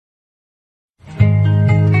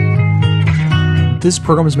This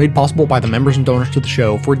program is made possible by the members and donors to the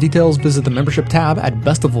show. For details, visit the membership tab at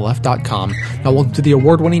bestoftheleft.com. Now, welcome to the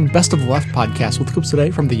award-winning Best of the Left podcast with clips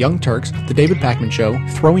today from The Young Turks, The David Pakman Show,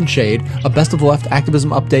 Throwing Shade, a Best of the Left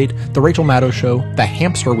activism update, The Rachel Maddow Show, The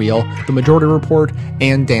Hamster Wheel, The Majority Report,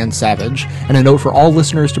 and Dan Savage. And a note for all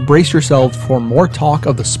listeners to brace yourselves for more talk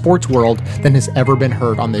of the sports world than has ever been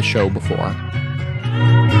heard on this show before.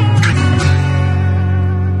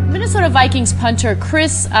 Minnesota Vikings punter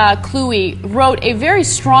Chris Kluwe wrote a very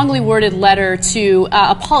strongly worded letter to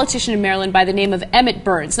a politician in Maryland by the name of Emmett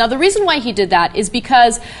Burns. Now, the reason why he did that is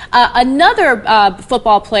because another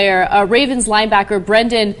football player, Ravens linebacker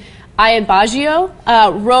Brendan Ayanbaggio,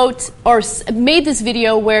 wrote or made this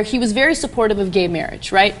video where he was very supportive of gay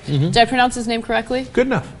marriage, right? Mm-hmm. Did I pronounce his name correctly? Good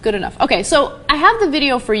enough. Good enough. Okay, so I have the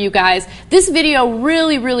video for you guys. This video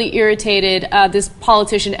really irritated this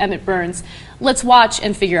politician, Emmett Burns. Let's watch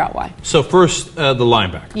and figure out why. So first, the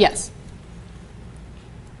linebacker. Yes.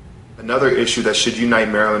 Another issue that should unite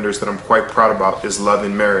Marylanders that I'm quite proud about is love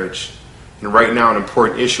in marriage. And right now, an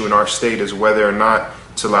important issue in our state is whether or not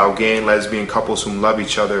to allow gay and lesbian couples who love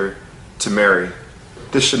each other to marry.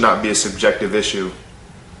 This should not be a subjective issue.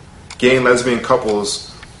 Gay and lesbian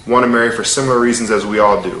couples want to marry for similar reasons as we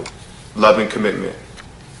all do: love and commitment.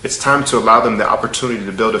 It's time to allow them the opportunity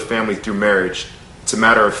to build a family through marriage. It's a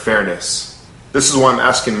matter of fairness. This is why I'm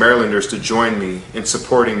asking Marylanders to join me in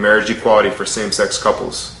supporting marriage equality for same-sex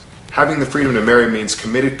couples. Having the freedom to marry means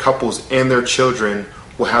committed couples and their children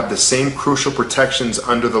will have the same crucial protections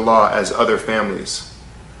under the law as other families.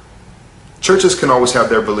 Churches can always have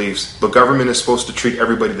their beliefs, but government is supposed to treat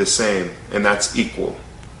everybody the same, and that's equal.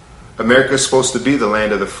 America is supposed to be the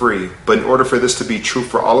land of the free, but in order for this to be true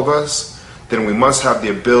for all of us, then we must have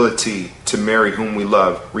the ability to marry whom we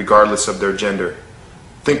love, regardless of their gender.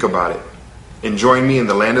 Think about it. And join me in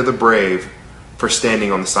the land of the brave for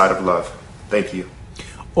standing on the side of love. Thank you.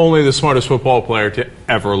 Only the smartest football player to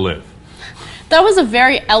ever live. That was a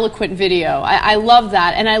very eloquent video. I love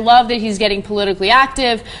that, and I love that he's getting politically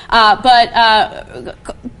active, but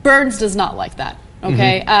Burns does not like that.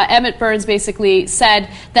 Okay, mm-hmm. Emmett Burns basically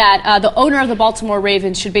said that the owner of the Baltimore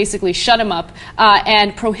Ravens should basically shut him up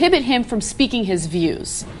and prohibit him from speaking his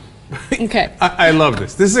views. Okay. I love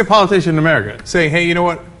this. This is a politician in America saying, hey, you know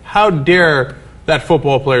what? How dare that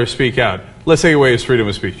football player speak out? Let's take away his freedom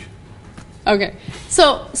of speech. Okay,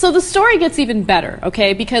 so the story gets even better,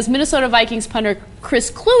 okay, because Minnesota Vikings punter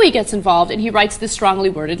Chris Kluwe gets involved and he writes this strongly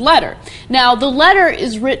worded letter. Now, the letter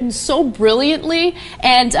is written so brilliantly,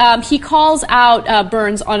 and he calls out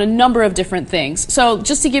Burns on a number of different things. So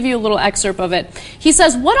just to give you a little excerpt of it, he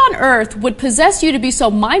says, "What on earth would possess you to be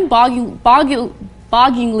so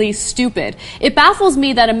bogglingly stupid? It baffles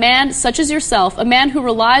me that a man such as yourself, a man who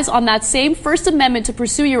relies on that same First Amendment to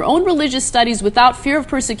pursue your own religious studies without fear of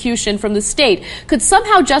persecution from the state, could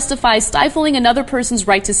somehow justify stifling another person's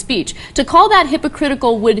right to speech. To call that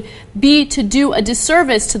hypocritical would be to do a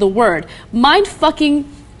disservice to the word. Mind-fucking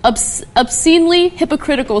obscenely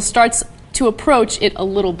hypocritical starts to approach it a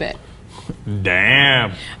little bit."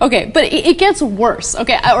 Damn. Okay, but it gets worse,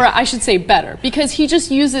 okay, or I should say better, because he just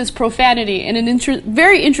uses profanity in a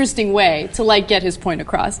very interesting way to, like, get his point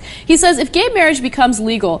across. He says, "If gay marriage becomes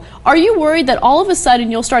legal, are you worried that all of a sudden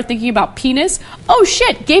you'll start thinking about penis? Oh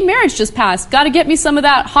shit, gay marriage just passed. Gotta get me some of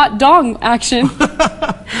that hot dong action."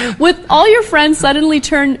 Will all your friends suddenly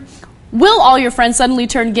turn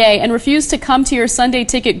gay and refuse to come to your Sunday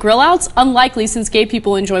ticket grill-outs? Unlikely, since gay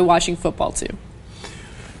people enjoy watching football too.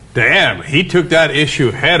 Damn, he took that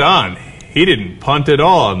issue head on. He didn't punt at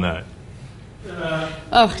all on that.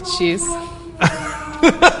 Oh, jeez.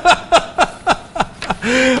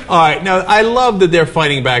 All right, now I love that they're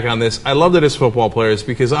fighting back on this. I love that it's football players,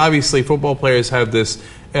 because obviously football players have this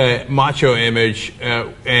macho image,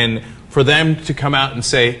 and for them to come out and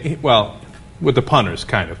say, well, with the punters,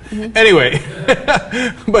 kind of. Mm-hmm. Anyway,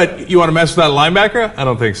 but you want to mess with that linebacker? I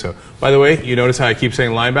don't think so. By the way, you notice how I keep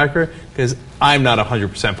saying linebacker? Because I'm not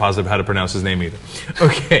 100% positive how to pronounce his name either.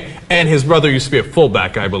 Okay, and his brother used to be a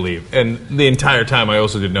fullback, I believe, and the entire time I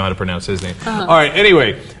also didn't know how to pronounce his name. All right,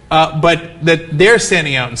 anyway, but that they're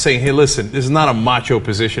standing out and saying, hey, listen, this is not a macho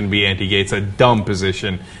position to be anti-gay, it's a dumb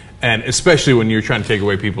position, and especially when you're trying to take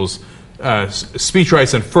away people's speech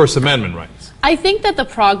rights and First Amendment rights. I think that the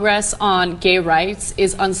progress on gay rights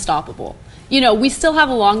is unstoppable. we still have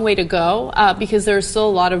a long way to go because there are still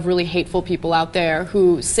a lot of really hateful people out there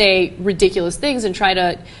who say ridiculous things and try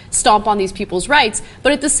to stomp on these people's rights.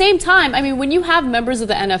 But at the same time, I mean, when you have members of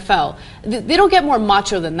the NFL, they don't get more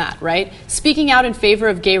macho than that, right? Speaking out in favor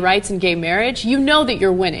of gay rights and gay marriage, you know that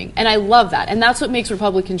you're winning. And I love that. And that's what makes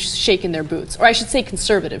Republicans shake in their boots. Or I should say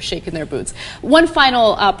conservatives shake in their boots. One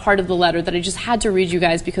final part of the letter that I just had to read you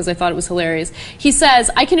guys because I thought it was hilarious. He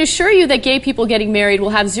says, I can assure you that gay people getting married will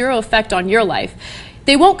have zero effect on your life.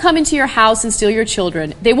 They won't come into your house and steal your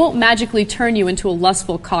children. They won't magically turn you into a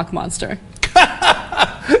lustful cock monster.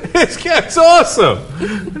 It's awesome.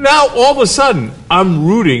 Now, all of a sudden, I'm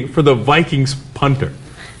rooting for the Vikings punter.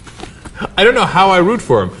 I don't know how I root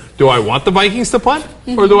for him. Do I want the Vikings to punt,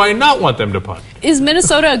 or do I not want them to punt? Is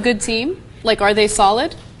Minnesota a good team? Like, are they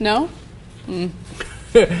solid? No?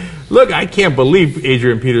 Look, I can't believe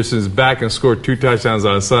Adrian Peterson's back and scored 2 touchdowns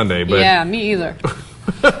on a Sunday. But yeah, me either.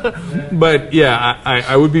 But, yeah,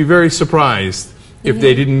 I would be very surprised if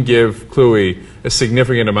they didn't give Kluwe a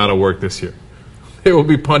significant amount of work this year. They will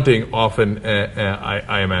be punting often,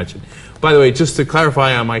 I imagine. By the way, just to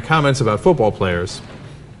clarify on my comments about football players,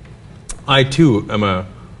 I, too, am a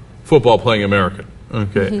football-playing American.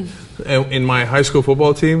 Okay, and in my high school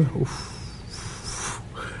football team,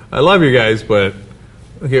 I love you guys, but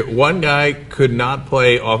okay, one guy could not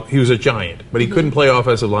play off. He was a giant, but he couldn't play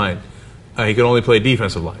offensive line. He could only play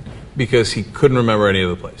defensive line because he couldn't remember any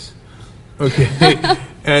other plays. Okay,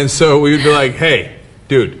 and so we would be like, "Hey,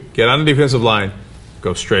 dude, get on the defensive line,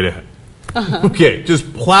 go straight ahead. Okay,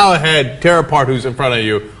 just plow ahead, tear apart who's in front of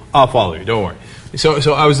you. I'll follow you. Don't worry."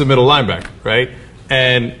 So I was the middle linebacker, right?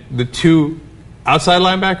 And the 2 outside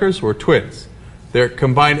linebackers were twins. Their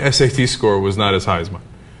combined SAT score was not as high as mine.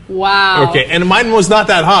 Wow. Okay, and mine was not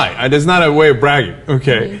that high. That's not a way of bragging,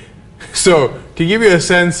 okay? So to give you a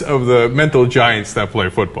sense of the mental giants that play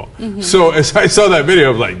football. So as I saw that video, I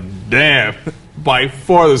was like, damn, by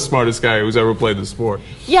far the smartest guy who's ever played the sport.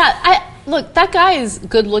 Yeah, look, that guy is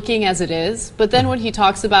good looking as it is, but then when he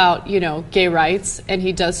talks about, gay rights and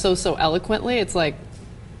he does so eloquently, it's like,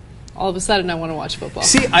 all of a sudden I want to watch football.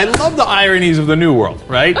 See, I love the ironies of the new world,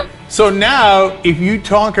 right? So now, if you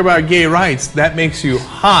talk about gay rights, that makes you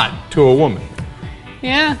hot to a woman.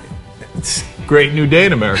 Yeah. It's a great new day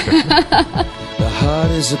in America. The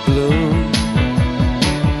heart is a balloon,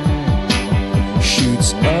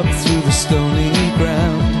 shoots up through the stony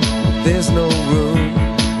ground. There's no room,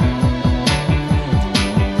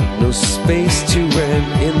 no space to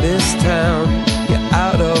rent in this town. You're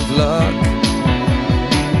out of luck,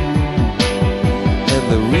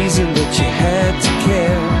 and the reason that you had to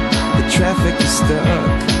care, the traffic is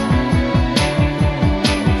stuck,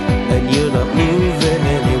 and you're not moving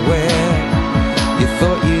anywhere. You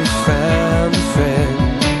thought you found a friend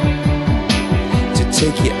to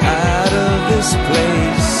take you out of this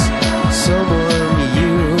place, someone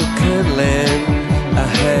you can lend a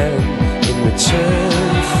hand in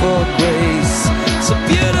return for grace. It's a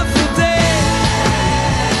beautiful day.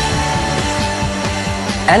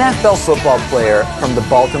 NFL football player from the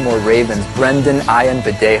Baltimore Ravens, Brendan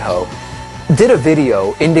Ayanbadejo, did a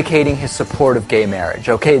video indicating his support of gay marriage.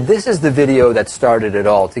 Okay, this is the video that started it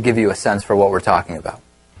all, to give you a sense for what we're talking about.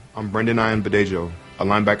 I'm Brendan Ayanbadejo, a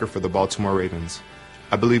linebacker for the Baltimore Ravens.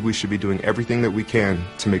 I believe we should be doing everything that we can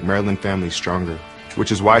to make Maryland families stronger,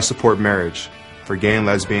 which is why I support marriage for gay and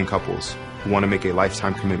lesbian couples who want to make a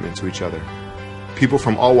lifetime commitment to each other. People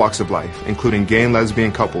from all walks of life, including gay and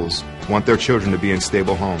lesbian couples, want their children to be in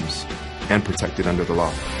stable homes and protected under the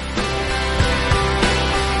law.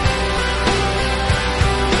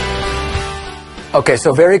 Okay,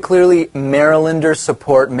 so very clearly, Marylanders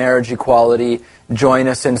support marriage equality, join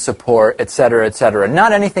us in support, etc., etc.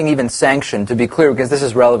 Not anything even sanctioned, to be clear, because this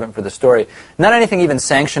is relevant for the story, not anything even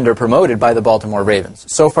sanctioned or promoted by the Baltimore Ravens.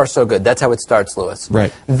 So far, so good. That's how it starts, Lewis.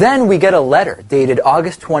 Right. Then we get a letter dated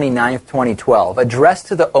August 29th, 2012, addressed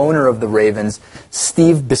to the owner of the Ravens,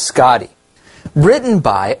 Steve Biscotti, written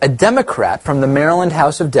by a Democrat from the Maryland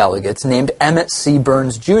House of Delegates named Emmett C.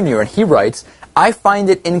 Burns, Jr., and he writes, "I find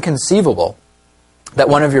it inconceivable that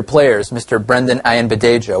one of your players, Mr. Brendan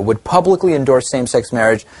Ayanbadejo, would publicly endorse same-sex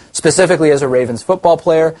marriage, specifically as a Ravens football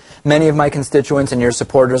player. Many of my constituents and your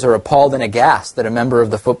supporters are appalled and aghast that a member of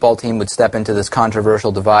the football team would step into this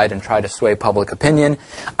controversial divide and try to sway public opinion.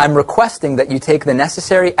 I'm requesting that you take the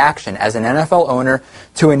necessary action as an NFL owner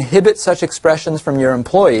to inhibit such expressions from your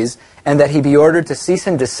employees and that he be ordered to cease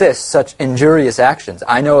and desist such injurious actions.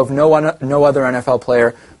 I know of no other NFL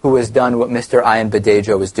player who has done what Mr.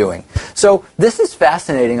 Ayanbadejo is doing." So this is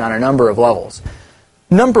fascinating on a number of levels.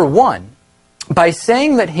 Number one, by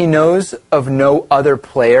saying that he knows of no other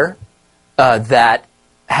player that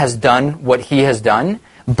has done what he has done,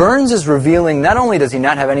 Burns is revealing not only does he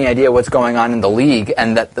not have any idea what's going on in the league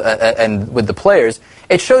and with the players,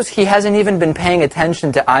 it shows he hasn't even been paying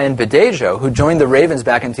attention to Ian Badejo, who joined the Ravens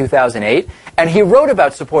back in 2008, and he wrote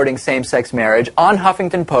about supporting same-sex marriage on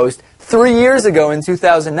Huffington Post 3 years ago in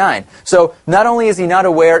 2009. So not only is he not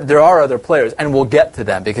aware there are other players, and we'll get to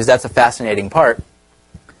them because that's a fascinating part,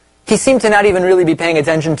 he seemed to not even really be paying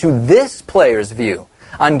attention to this player's view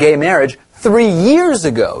on gay marriage 3 years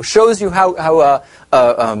ago. Shows you how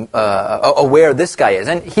aware this guy is.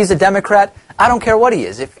 And he's a Democrat. I don't care what he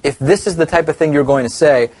is. If this is the type of thing you're going to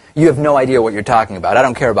say, you have no idea what you're talking about. I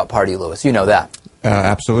don't care about party, Lewis. You know that.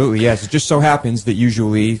 Absolutely, yes. It just so happens that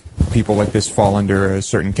usually people like this fall under a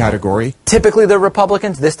certain category. Typically they're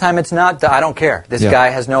Republicans. This time it's not. I don't care. This guy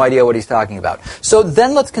has no idea what he's talking about. So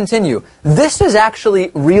then let's continue. This is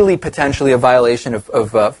actually really potentially a violation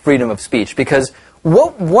of freedom of speech, because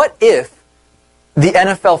what if the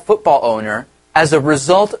NFL football owner, as a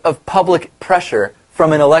result of public pressure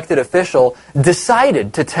from an elected official,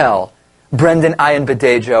 decided to tell Brendan Ian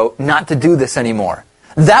Badejo not to do this anymore?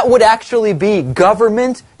 That would actually be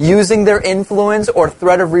government using their influence or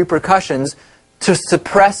threat of repercussions to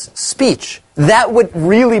suppress speech. That would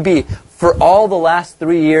really be, for all the last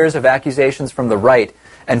 3 years of accusations from the right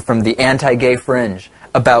and from the anti-gay fringe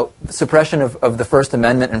about suppression of the First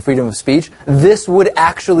Amendment and freedom of speech, this would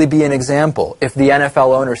actually be an example if the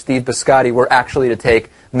NFL owner, Steve Biscotti, were actually to take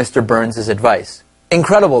Mr. Burns' advice.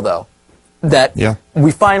 Incredible, though, that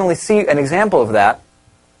we finally see an example of that,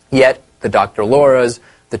 yet the Dr. Laura's,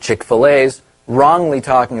 the Chick-fil-A's, wrongly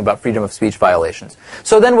talking about freedom of speech violations.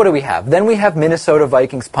 So then what do we have? Then we have Minnesota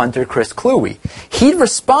Vikings punter Chris Kluwe. He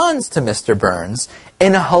responds to Mr. Burns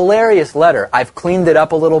in a hilarious letter. I've cleaned it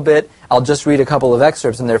up a little bit. I'll just read a couple of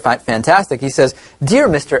excerpts, and they're fantastic. He says, "Dear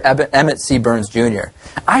Mr. Emmett C. Burns, Jr.,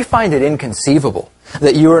 I find it inconceivable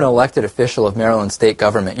that you are an elected official of Maryland state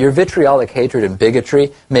government. Your vitriolic hatred and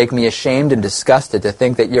bigotry make me ashamed and disgusted to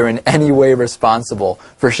think that you're in any way responsible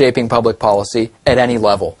for shaping public policy at any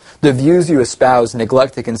level. The views you espouse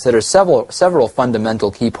neglect to consider several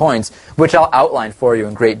fundamental key points, which I'll outline for you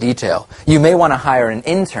in great detail. You may want to hire an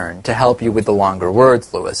intern to help you with the longer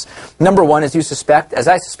words, Lewis. Number one, as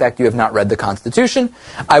I suspect you have not read the Constitution,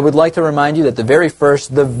 I would like to remind you that the very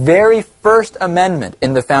first amendment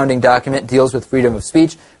in the founding document deals with freedom of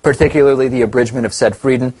speech, particularly the abridgment of said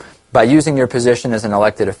freedom. By using your position as an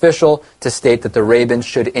elected official to state that the Ravens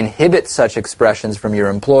should inhibit such expressions from your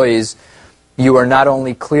employees, you are not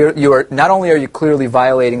only are you clearly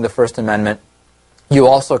violating the First Amendment, you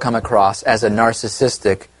also come across as a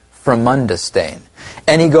narcissistic Fremunda stain."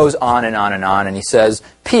 And he goes on and on and on, and he says,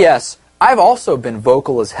 "P.S. I've also been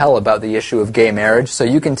vocal as hell about the issue of gay marriage, so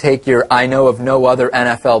you can take your 'I know of no other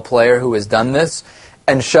NFL player who has done this'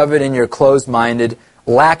 and shove it in your closed-minded,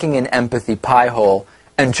 lacking in empathy pie hole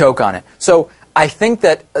and choke on it." So I think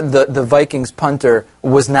that the Vikings punter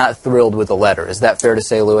was not thrilled with the letter. Is that fair to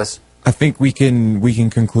say, Lewis? I think we can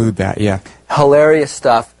conclude that, yeah. Hilarious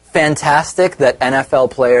stuff. Fantastic that NFL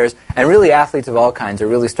players and really athletes of all kinds are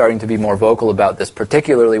really starting to be more vocal about this,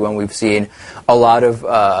 particularly when we've seen a lot of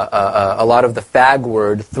the fag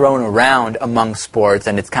word thrown around among sports,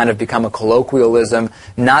 and it's kind of become a colloquialism,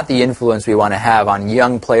 not the influence we want to have on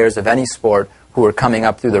young players of any sport who are coming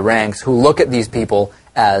up through the ranks, who look at these people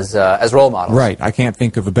as role models. Right. I can't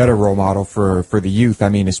think of a better role model for the youth. I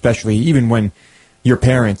mean, especially even when your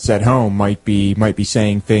parents at home might be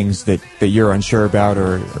saying things that you're unsure about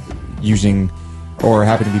or using or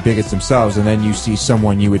happen to be bigots themselves, and then you see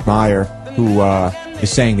someone you admire who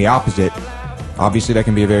is saying the opposite. Obviously, that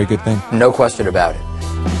can be a very good thing. No question about it.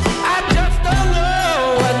 I just don't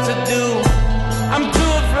know what to do. I'm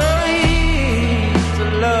too afraid to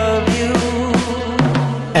love you.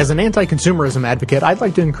 As an anti-consumerism advocate, I'd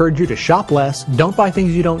like to encourage you to shop less, don't buy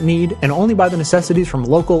things you don't need, and only buy the necessities from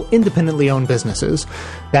local, independently owned businesses.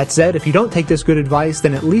 That said, if you don't take this good advice,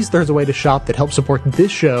 then at least there's a way to shop that helps support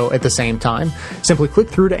this show at the same time. Simply click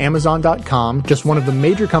through to Amazon.com, just one of the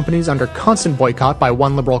major companies under constant boycott by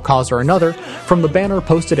one liberal cause or another, from the banner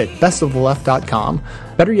posted at bestoftheleft.com.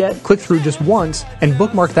 Better yet, click through just once and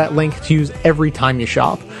bookmark that link to use every time you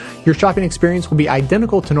shop. Your shopping experience will be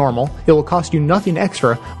identical to normal, it will cost you nothing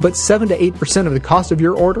extra, but 7 to 8% of the cost of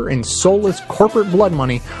your order in soulless corporate blood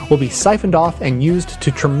money will be siphoned off and used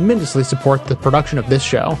to tremendously support the production of this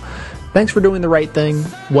show. Thanks for doing the right thing,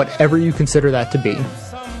 whatever you consider that to be.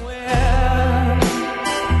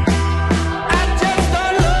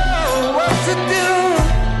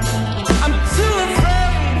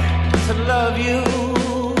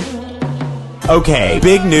 Okay,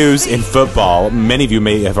 big news in football. Many of you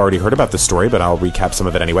may have already heard about this story, but I'll recap some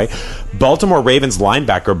of it anyway. Baltimore Ravens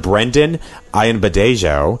linebacker Brendan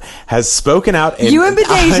Ayanbadejo has spoken out. Ayanbadejo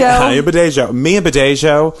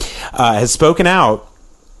has spoken out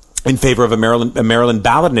in favor of a Maryland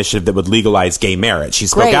ballot initiative that would legalize gay marriage. He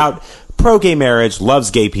spoke out pro-gay marriage,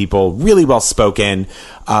 loves gay people, really well-spoken.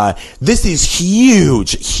 This is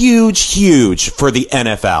huge for the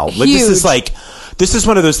NFL. Like, this is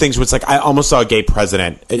one of those things where it's like I almost saw a gay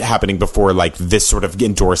president happening before like this sort of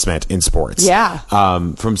endorsement in sports. Yeah.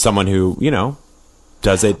 From someone who,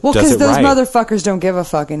 does it Well, because those motherfuckers don't give a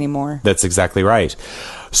fuck anymore. That's exactly right.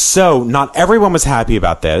 So not everyone was happy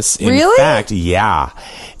about this. Really?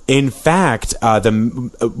 In fact, a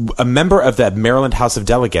member of the Maryland House of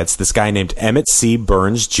Delegates, this guy named Emmett C.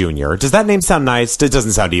 Burns Jr. Does that name sound nice? It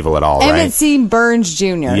doesn't sound evil at all, right? Emmett C. Burns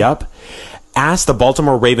Jr. Yep. Asked the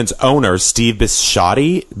Baltimore Ravens owner, Steve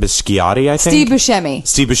Bisciotti, I think?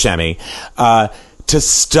 Steve Buscemi, to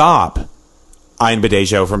stop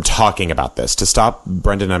Ayanbadejo from talking about this, to stop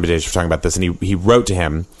Brendan Ayanbadejo from talking about this. And he wrote to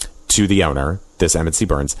him, to the owner, this Emmett C.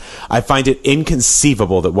 Burns, I find it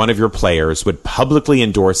inconceivable that one of your players would publicly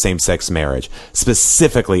endorse same-sex marriage,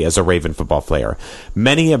 specifically as a Raven football player.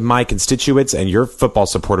 Many of my constituents and your football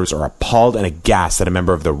supporters are appalled and aghast that a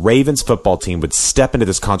member of the Ravens football team would step into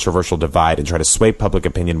this controversial divide and try to sway public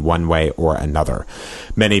opinion one way or another.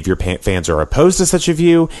 Many of your fans are opposed to such a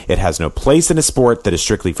view. It has no place in a sport that is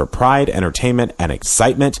strictly for pride, entertainment, and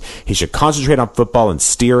excitement. He should concentrate on football and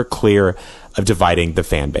steer clear of dividing the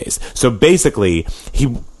fan base. So basically, he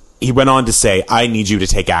went on to say, I need you to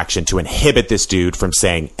take action to inhibit this dude from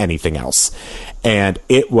saying anything else. And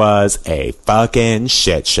it was a fucking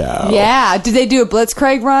shit show. Yeah. Did they do a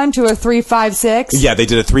Blitzkrieg run to a 3-5-6? Yeah, they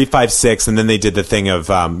did a 3-5-6, and then they did the thing of,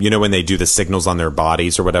 when they do the signals on their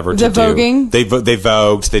bodies or whatever. The voguing? They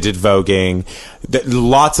vogued. They did voguing.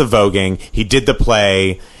 Lots of voguing. He did the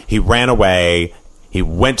play. He ran away. He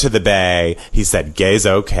went to the bay. He said, gay's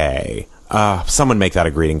okay. Someone make that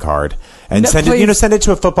a greeting card and send it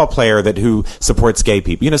to a football player who supports gay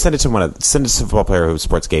people. Send it to a football player who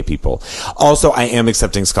supports gay people. Also, I am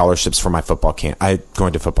accepting scholarships for my football camp. I'm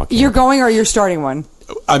going to football camp. You're going, or you're starting one?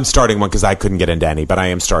 I'm starting one because I couldn't get into any, but I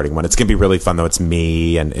am starting one. It's going to be really fun, though. It's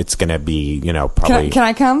me, and it's going to be, probably. Can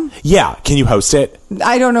I come? Yeah. Can you host it?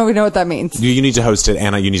 I don't know what that means. You need to host it,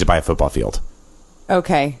 and you need to buy a football field.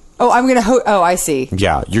 Okay. Oh, I'm going to I see.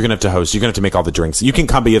 Yeah, you're going to have to host. You're going to have to make all the drinks. You can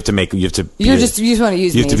come, but you have to make. You just want to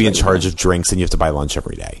use. You have to be in charge of drinks, and you have to buy lunch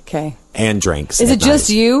every day. Okay. And drinks. Is it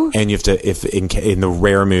just you? And you have to, if in the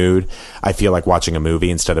rare mood, I feel like watching a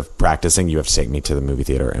movie instead of practicing, you have to take me to the movie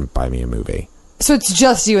theater and buy me a movie. So it's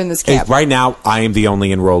just you in this camp. Right now, I am the only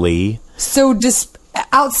enrollee. So just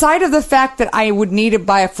outside of the fact that I would need to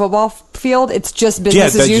buy a football field, it's just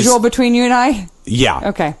business as usual between you and I? Yeah.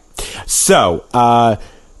 Okay. So,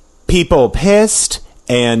 people pissed,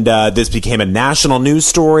 and this became a national news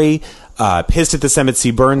story. Pissed at the Emmett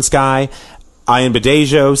C. Burns guy.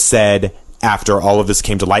 Ayanbadejo said, after all of this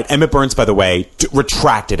came to light, Emmett Burns, by the way,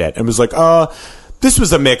 retracted it and was like, this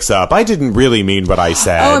was a mix-up. I didn't really mean what I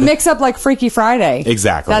said. Oh, a mix-up like Freaky Friday.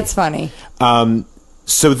 Exactly. That's funny.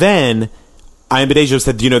 So then Ayanbadejo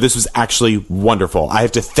said, this was actually wonderful. I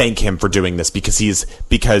have to thank him for doing this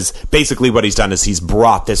because basically what he's done is he's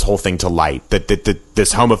brought this whole thing to light, that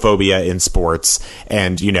this homophobia in sports,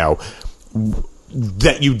 and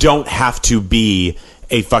that you don't have to be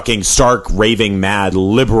a fucking stark, raving, mad,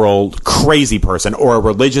 liberal, crazy person or a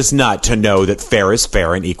religious nut to know that fair is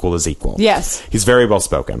fair and equal is equal. Yes. He's very well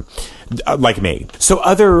spoken. Like me. So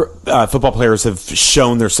other football players have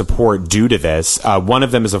shown their support due to this. One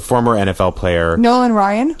of them is a former NFL player. Nolan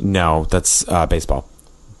Ryan? No, that's baseball.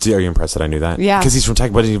 Are you impressed that I knew that? Yeah. Because he's from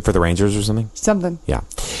Texas. What is he, for the Rangers or something? Something. Yeah.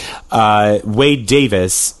 Wade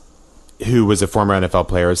Davis, who was a former NFL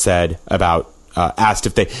player, said about asked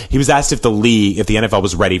if the NFL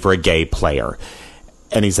was ready for a gay player.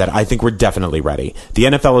 And he said, I think we're definitely ready. The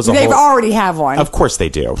NFL as a whole... They've already have one. Of course they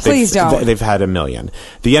do. Please don't. They've had a million.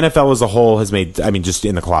 The NFL as a whole has made... just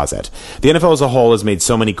in the closet. The NFL as a whole has made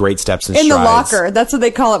so many great steps and strides. In the locker. That's what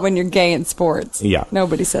they call it when you're gay in sports. Yeah.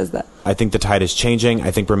 Nobody says that. I think the tide is changing. I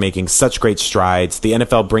think we're making such great strides. The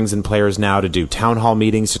NFL brings in players now to do town hall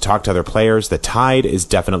meetings, to talk to other players. The tide is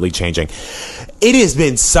definitely changing. It has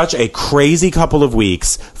been such a crazy couple of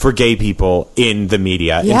weeks for gay people in the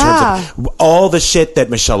media. Yeah. In terms of all the shit that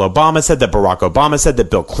Michelle Obama said, that Barack Obama said, that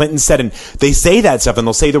Bill Clinton said. And they say that stuff and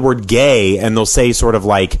they'll say the word gay and they'll say sort of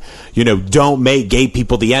like, don't make gay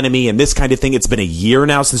people the enemy and this kind of thing. It's been a year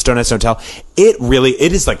now since Don't Ask, Don't Tell. It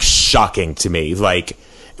is like shocking to me. Like,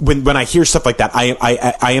 when I hear stuff like that,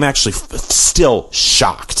 I am actually still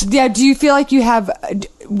shocked. Yeah. Do you feel like you have?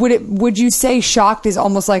 Would you say shocked is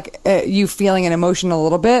almost like you feeling an emotion a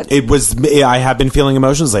little bit? I have been feeling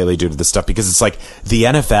emotions lately due to this stuff because it's like the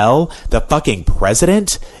NFL, the fucking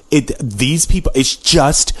president, these people. It's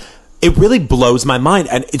just. It really blows my mind,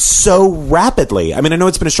 and it's so rapidly. I mean, I know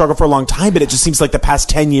it's been a struggle for a long time, but it just seems like the past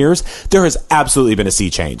 10 years, there has absolutely been a sea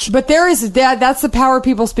change. But there is that's the power of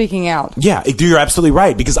people speaking out. Yeah, you're absolutely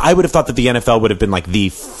right, because I would have thought that the NFL would have been like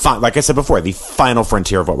like I said before, the final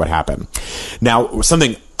frontier of what would happen. Now,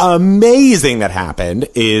 something amazing that happened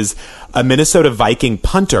is a Minnesota Viking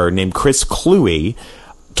punter named Chris Kluwe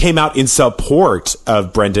came out in support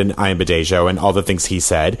of Brendan Ayanbadejo and all the things he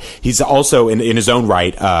said. He's also, in his own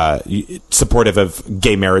right, supportive of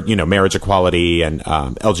gay marriage, marriage equality and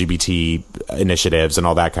LGBT initiatives and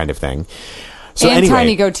all that kind of thing. So and anyway,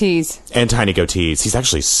 tiny goatees. And tiny goatees. He's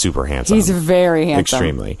actually super handsome. He's very handsome.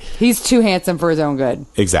 Extremely. He's too handsome for his own good.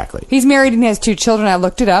 Exactly. He's married and has 2 children. I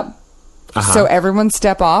looked it up. So everyone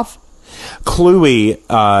step off.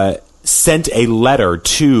 Kluwe sent a letter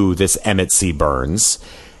to this Emmett C. Burns.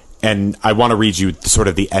 And I want to read you sort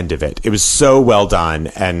of the end of it. It was so well done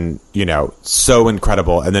and, so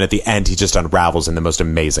incredible. And then at the end, he just unravels in the most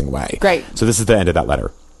amazing way. Great. So this is the end of that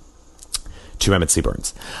letter. To Emmett C.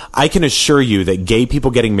 Burns. I can assure you that gay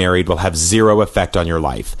people getting married will have zero effect on your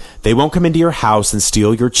life. They won't come into your house and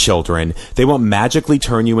steal your children. They won't magically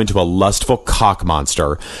turn you into a lustful cock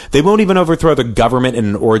monster. They won't even overthrow the government in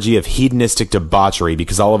an orgy of hedonistic debauchery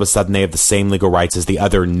because all of a sudden they have the same legal rights as the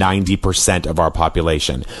other 90% of our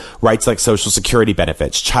population. Rights like Social Security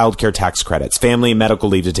benefits, child care tax credits, family and medical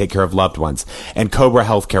leave to take care of loved ones, and COBRA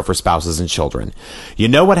health care for spouses and children. You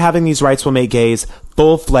know what having these rights will make gays?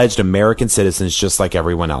 Full-fledged American citizens just like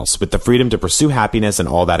everyone else, with the freedom to pursue happiness and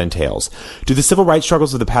all that entails. Do the civil rights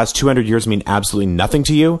struggles of the past 200 years mean absolutely nothing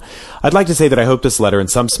to you? I'd like to say that I hope this letter in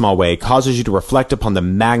some small way causes you to reflect upon the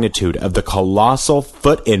magnitude of the colossal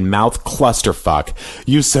foot-in-mouth clusterfuck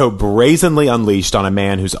you so brazenly unleashed on a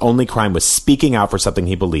man whose only crime was speaking out for something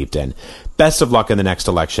he believed in. Best of luck in the next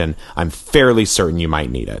election. I'm fairly certain you might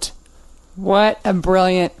need it. What a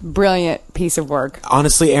brilliant, brilliant piece of work.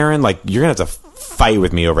 Honestly, Aaron, you're going to have to fight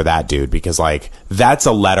with me over that, dude, because that's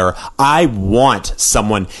a letter. I want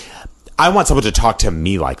someone to talk to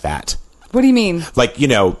me like that. What do you mean?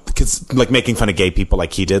 Because making fun of gay people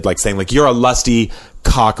like he did, saying you're a lusty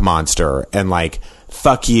cock monster and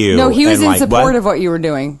fuck you. No, he was and, in support of what you were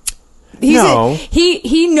doing.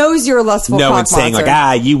 He knows you're a lustful cock monster. No, and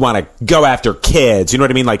saying you want to go after kids. You know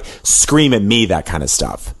what I mean? Scream at me, that kind of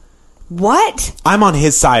stuff. What? I'm on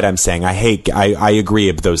his side. I'm saying I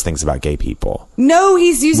agree with those things about gay people. No,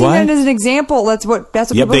 he's using that as an example. That's what.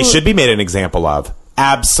 Yep, they should be made an example of.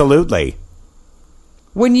 Absolutely.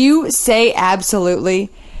 When you say absolutely,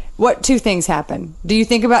 what 2 things happen? Do you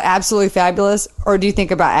think about Absolutely Fabulous, or do you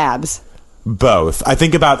think about abs? Both. I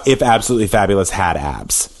think about if Absolutely Fabulous had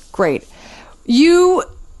abs. Great.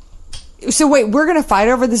 So wait, we're gonna fight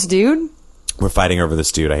over this dude? We're fighting over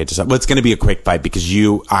this dude. I hate to say. Well, it's going to be a quick fight because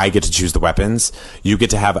I get to choose the weapons. You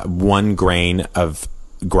get to have 1 grain of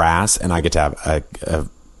grass, and I get to have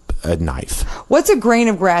a knife. What's a grain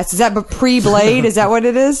of grass? Is that pre-blade? Is that what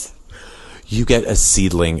it is? You get a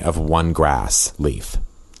seedling of 1 grass leaf.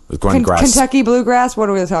 Grass. Kentucky bluegrass? What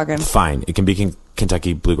are we talking? Fine. It can be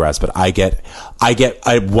Kentucky bluegrass, but I get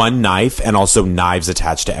 1 knife and also knives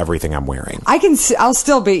attached to everything I'm wearing. I'll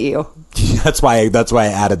still beat you. That's why I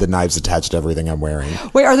added the knives attached to everything I'm wearing.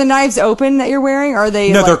 Wait, are the knives open that you're wearing? Or are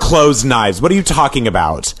they? No, they're closed knives. What are you talking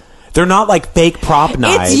about? They're not fake prop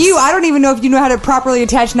knives. It's you. I don't even know if you know how to properly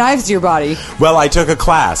attach knives to your body. Well, I took a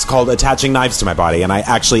class called Attaching Knives to My Body, and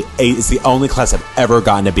it's the only class I've ever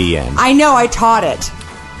gotten to be in. I know. I taught it.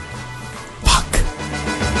 Fuck.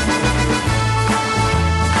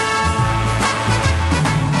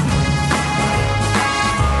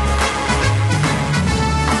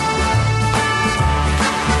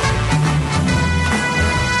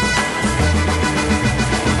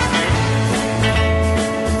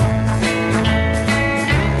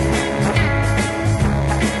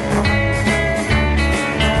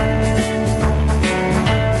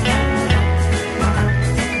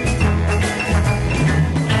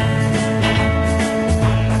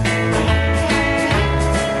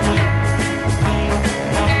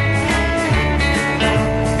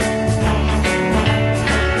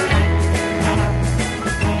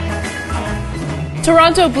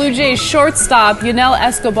 Toronto Blue Jays shortstop Yunel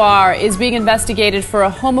Escobar is being investigated for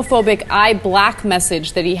a homophobic "I Black"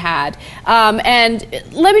 message that he had. And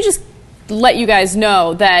let me just let you guys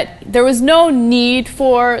know that there was no need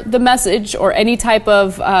for the message or any type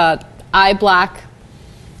of "I Black"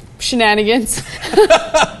 shenanigans.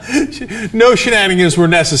 No shenanigans were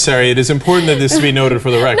necessary. It is important that this be noted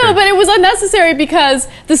for the record. No, but it was unnecessary because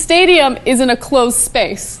the stadium is in a closed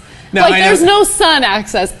space. Now, there's no sun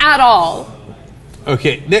access at all.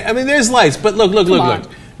 Okay, there's lights, but look.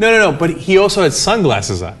 No. But he also had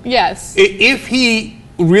sunglasses on. Yes. If he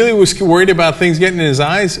really was worried about things getting in his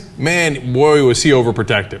eyes, man, boy, was he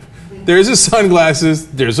overprotective. There's his sunglasses.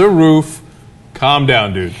 There's a roof. Calm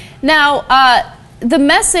down, dude. Now, the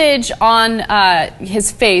message on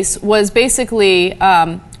his face was basically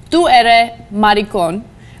 "Tu eres maricón,"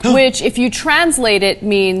 which, if you translate it,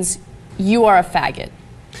 means "you are a faggot."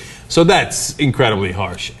 So that's incredibly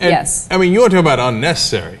harsh. And, yes. I mean, you want to talk about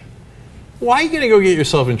unnecessary. Why are you going to go get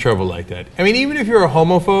yourself in trouble like that? I mean, even if you're a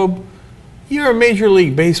homophobe, you're a Major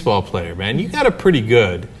League Baseball player, man. You got it pretty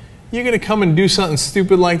good. You're going to come and do something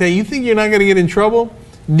stupid like that. You think you're not going to get in trouble?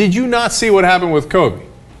 Did you not see what happened with Kobe?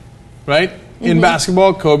 Right? In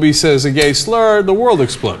basketball, Kobe says a gay slur, the world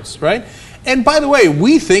explodes, right? And by the way,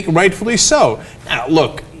 we think rightfully so. Now,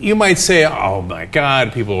 look, you might say, oh my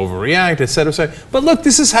God, people overreact, et cetera, et cetera. But look,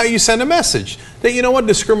 this is how you send a message. That, you know what,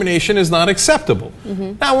 discrimination is not acceptable.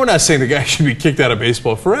 Now, we're not saying the guy should be kicked out of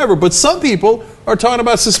baseball forever, but some people are talking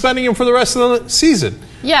about suspending him for the rest of the season.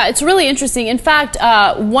 Yeah, it's really interesting. In fact,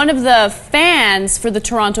 one of the fans for the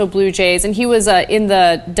Toronto Blue Jays, and he was in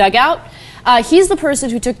the dugout, he's the person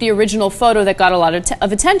who took the original photo that got a lot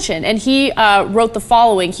of attention, and he wrote the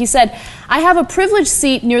following. He said, "I have a privileged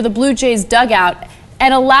seat near the Blue Jays dugout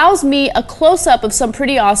and allows me a close-up of some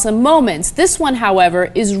pretty awesome moments. This one,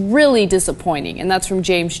 however, is really disappointing." And that's from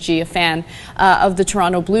James G., a fan of the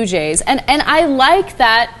Toronto Blue Jays. And I like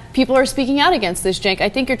that people are speaking out against this, Cenk. I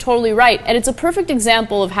think you're totally right. And it's a perfect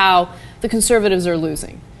example of how the conservatives are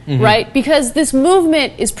losing. Right? Because this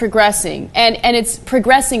movement is progressing, and it's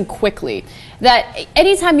progressing quickly. That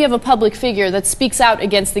anytime you have a public figure that speaks out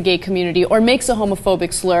against the gay community or makes a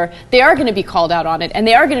homophobic slur, they are going to be called out on it, and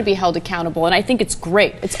they are going to be held accountable, and I think it's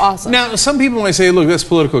great. It's awesome. Now, some people might say, look, that's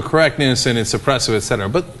political correctness, and it's oppressive, et cetera.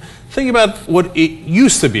 But think about what it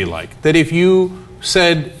used to be like. That if you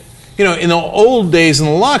said, you know, in the old days in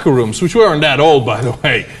the locker rooms, which weren't that old, by the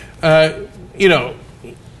way, you know,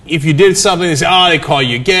 if you did something, they say, oh, they call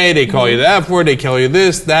you gay, they call you the F word, they call you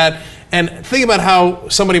this, that. And think about how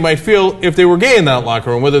somebody might feel if they were gay in that locker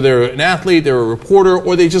room, whether they're an athlete, they're a reporter,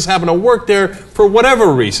 or they just happen to work there for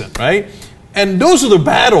whatever reason, right? And those are the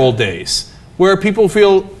bad old days where people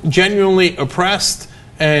feel genuinely oppressed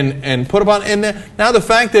and put upon. And now the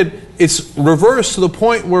fact that it's reversed to the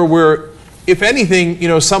point where we're, if anything, you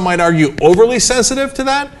know, some might argue overly sensitive to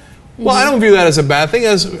that. Well, I don't view that as a bad thing.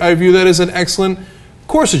 I view that as an excellent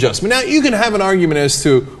course adjustment. Now, you can have an argument as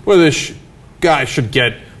to whether this guy should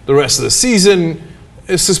get the rest of the season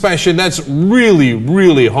suspension. That's really,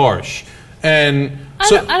 really harsh. And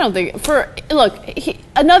so, I don't think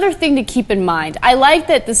another thing to keep in mind, I like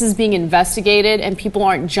that this is being investigated and people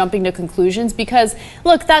aren't jumping to conclusions because,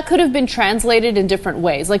 look, that could have been translated in different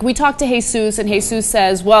ways. Like, we talked to Jesus, and Jesus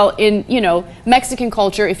says, well, in, you know, Mexican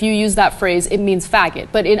culture, if you use that phrase, it means faggot.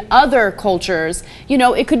 But in other cultures, you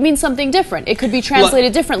know, it could mean something different. It could be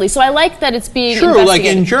translated differently. So I like that it's being investigated. Like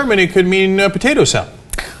in German, it could mean potato salad.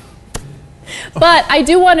 But I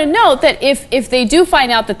do want to note that if they do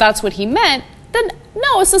find out that that's what he meant, then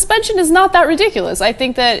no, a suspension is not that ridiculous. I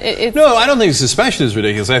think that it's... No, I don't think suspension is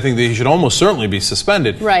ridiculous. I think that he should almost certainly be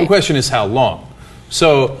suspended. Right. The question is how long.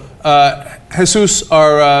 So, Jesus,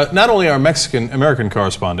 not only our Mexican-American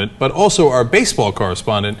correspondent, but also our baseball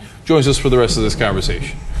correspondent, joins us for the rest of this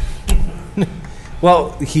conversation.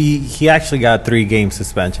 Well, he actually got 3-game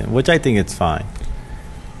suspension, which I think it's fine.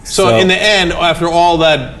 So in the end, after all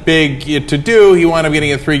that big to-do, he wound up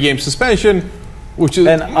getting a 3-game suspension, which is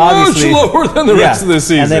much lower than the rest of the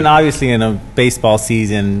season. And then obviously in a baseball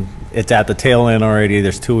season, it's at the tail end already.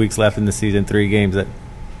 There's 2 weeks left in the season, 3 games.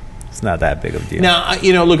 It's not that big of a deal. Now,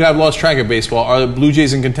 you know, look, I've lost track of baseball. Are the Blue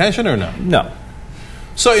Jays in contention or no? No.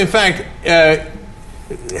 So, in fact,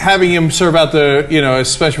 having him serve out the, you know,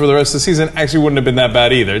 especially for the rest of the season, actually wouldn't have been that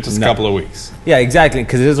bad either. Just a couple of weeks. Yeah, exactly,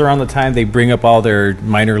 because it is around the time they bring up all their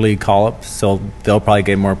minor league call-ups, so they'll probably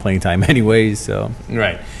get more playing time anyways. So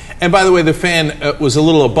right. And by the way, the fan was a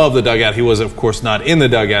little above the dugout. He was, of course, not in the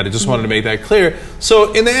dugout. I just wanted to make that clear.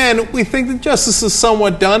 So in the end, we think that justice is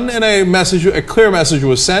somewhat done, and a clear message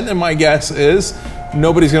was sent, and my guess is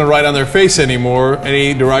nobody's going to write on their face anymore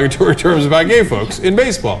any derogatory terms about gay folks in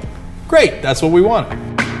baseball. Great. That's what we want.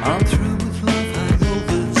 I'm through with love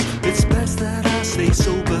hangovers. It's best that I stay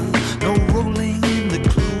sober. No rolling in the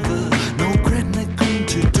clover. No Gretna Green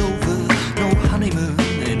to Dover. No honeymoon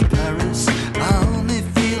in Paris. I only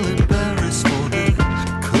feel embarrassed for the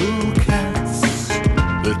cool cats.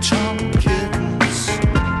 The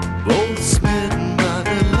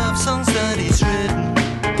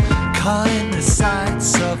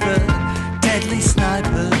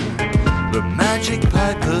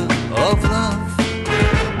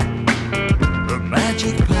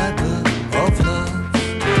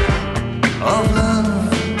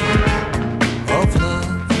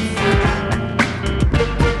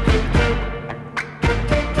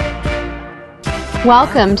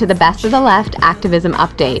Welcome to the Best of the Left Activism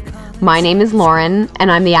Update. My name is Lauren,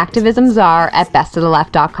 and I'm the activism czar at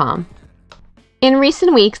bestoftheleft.com. In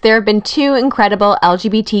recent weeks, there have been two incredible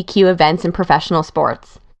LGBTQ events in professional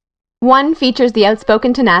sports. One features the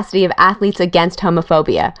outspoken tenacity of athletes against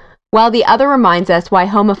homophobia, while the other reminds us why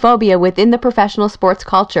homophobia within the professional sports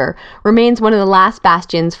culture remains one of the last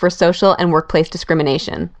bastions for social and workplace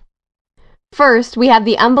discrimination. First, we have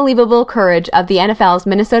the unbelievable courage of the NFL's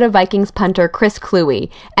Minnesota Vikings punter Chris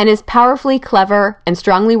Kluwe and his powerfully clever and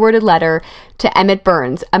strongly worded letter to Emmett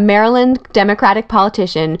Burns, a Maryland Democratic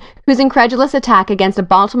politician whose incredulous attack against a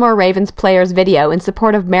Baltimore Ravens player's video in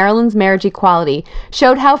support of Maryland's marriage equality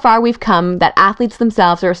showed how far we've come that athletes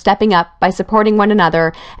themselves are stepping up by supporting one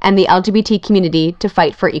another and the LGBT community to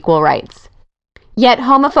fight for equal rights. Yet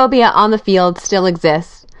homophobia on the field still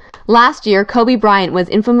exists. Last year, Kobe Bryant was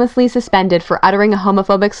infamously suspended for uttering a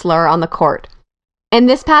homophobic slur on the court. And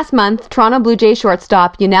this past month, Toronto Blue Jays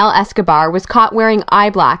shortstop Yunel Escobar was caught wearing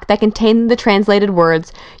eye black that contained the translated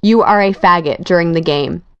words, "You are a faggot," during the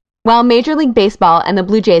game. While Major League Baseball and the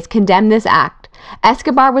Blue Jays condemned this act,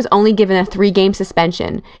 Escobar was only given a 3-game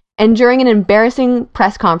suspension, and during an embarrassing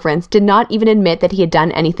press conference did not even admit that he had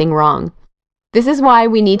done anything wrong. This is why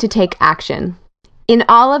we need to take action. In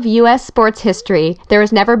all of U.S. sports history, there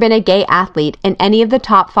has never been a gay athlete in any of the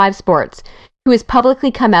top 5 sports who has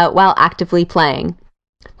publicly come out while actively playing.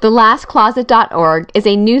 TheLastCloset.org is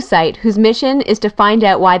a news site whose mission is to find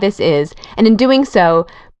out why this is, and in doing so,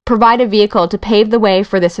 provide a vehicle to pave the way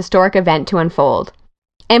for this historic event to unfold.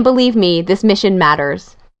 And believe me, this mission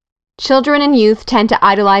matters. Children and youth tend to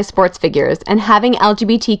idolize sports figures, and having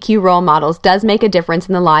LGBTQ role models does make a difference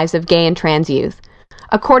in the lives of gay and trans youth.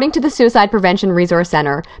 According to the Suicide Prevention Resource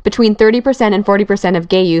Center, between 30% and 40% of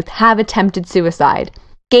gay youth have attempted suicide.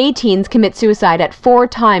 Gay teens commit suicide at 4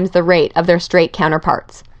 times the rate of their straight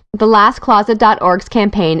counterparts. TheLastCloset.org's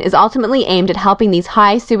campaign is ultimately aimed at helping these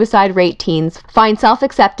high suicide rate teens find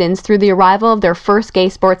self-acceptance through the arrival of their first gay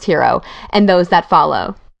sports hero and those that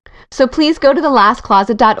follow. So please go to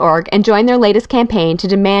TheLastCloset.org and join their latest campaign to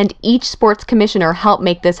demand each sports commissioner help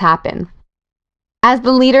make this happen. As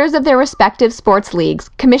the leaders of their respective sports leagues,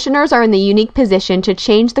 commissioners are in the unique position to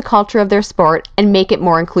change the culture of their sport and make it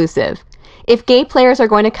more inclusive. If gay players are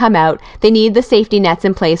going to come out, they need the safety nets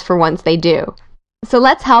in place for once they do. So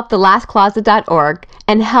let's help TheLastCloset.org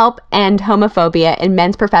and help end homophobia in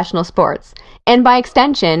men's professional sports, and by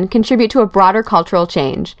extension, contribute to a broader cultural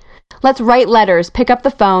change. Let's write letters, pick up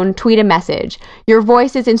the phone, tweet a message. Your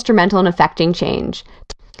voice is instrumental in affecting change.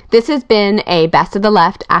 This has been a Best of the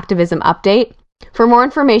Left Activism Update. For more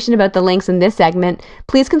information about the links in this segment,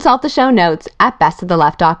 please consult the show notes at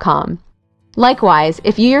bestoftheleft.com. Likewise,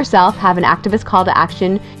 if you yourself have an activist call to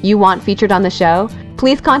action you want featured on the show,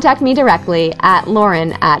 please contact me directly at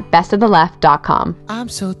lauren@bestoftheleft.com. I'm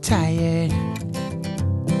so tired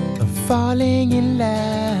of falling in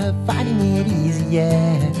love, finding it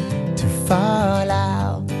easier to fall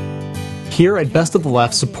out. Here at Best of the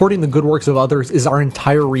Left, supporting the good works of others is our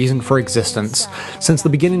entire reason for existence. Since the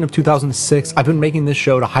beginning of 2006, I've been making this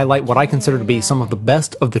show to highlight what I consider to be some of the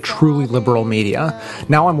best of the truly liberal media.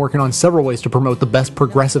 Now I'm working on several ways to promote the best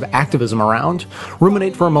progressive activism around.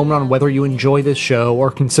 Ruminate for a moment on whether you enjoy this show or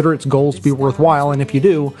consider its goals to be worthwhile, and if you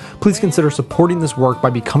do, please consider supporting this work by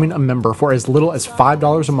becoming a member for as little as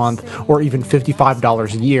 $5 a month or even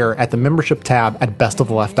 $55 a year at the membership tab at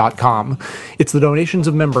bestoftheleft.com. It's the donations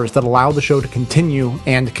of members that allow the show to continue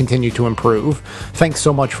and continue to improve. Thanks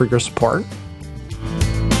so much for your support.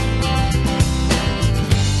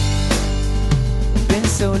 Been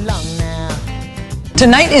so long now.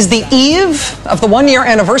 Tonight is the eve of the 1-year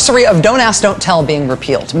anniversary of Don't Ask, Don't Tell being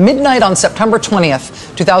repealed. Midnight on September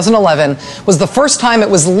 20th, 2011 was the first time it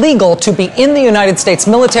was legal to be in the United States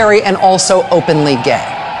military and also openly gay.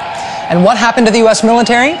 And what happened to the U.S.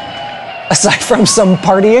 military? Aside from some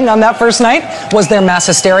partying on that first night, was there mass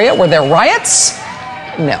hysteria? Were there riots?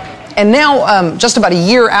 No. And now, just about a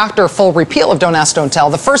year after full repeal of Don't Ask, Don't Tell,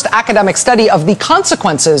 the first academic study of the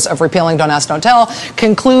consequences of repealing Don't Ask, Don't Tell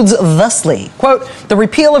concludes thusly, quote, "The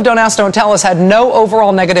repeal of Don't Ask, Don't Tell has had no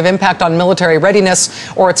overall negative impact on military readiness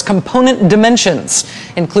or its component dimensions,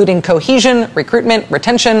 including cohesion, recruitment,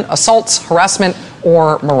 retention, assaults, harassment,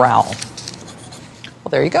 or morale."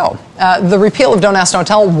 There you go. The repeal of Don't Ask, Don't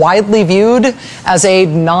Tell, widely viewed as a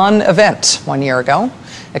non-event 1 year ago,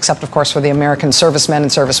 except, of course, for the American servicemen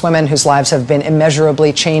and servicewomen whose lives have been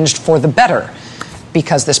immeasurably changed for the better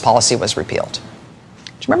because this policy was repealed. Do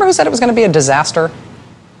you remember who said it was going to be a disaster?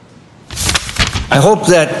 I hope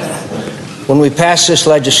that when we pass this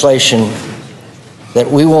legislation,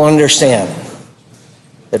 that we will understand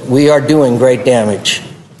that we are doing great damage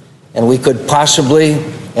and we could possibly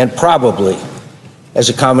and probably, as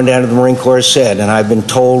the Commandant of the Marine Corps said, and I've been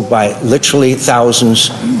told by literally thousands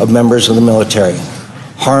of members of the military,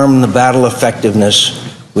 harm the battle effectiveness,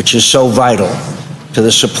 which is so vital to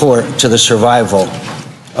the support, to the survival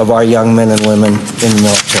of our young men and women in the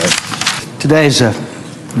military. Today is a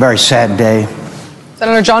very sad day.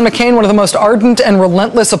 Senator John McCain, one of the most ardent and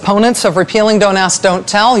relentless opponents of repealing Don't Ask, Don't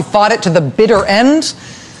Tell. He fought it to the bitter end.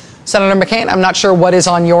 Senator McCain, I'm not sure what is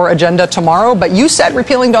on your agenda tomorrow, but you said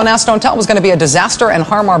repealing Don't Ask, Don't Tell was going to be a disaster and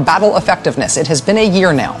harm our battle effectiveness. It has been a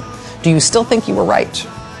year now. Do you still think you were right?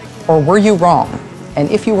 Or were you wrong? And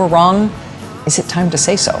if you were wrong, is it time to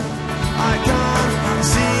say so?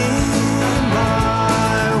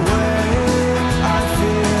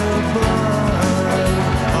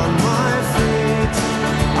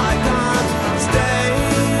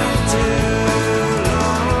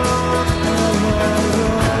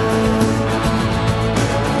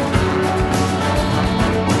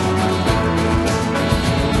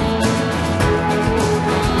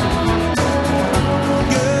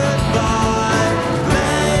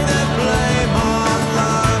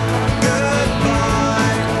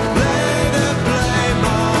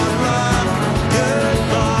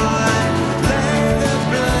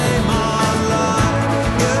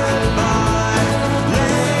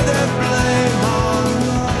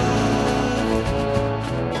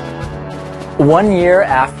 One year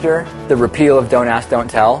after the repeal of Don't Ask, Don't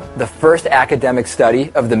Tell, the first academic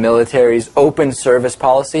study of the military's open service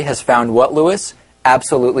policy has found what, Lewis?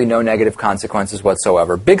 Absolutely no negative consequences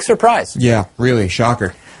whatsoever. Big surprise. Yeah, really,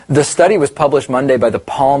 shocker. The study was published Monday by the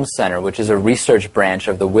Palm Center, which is a research branch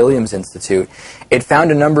of the Williams Institute. It found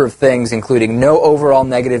a number of things, including no overall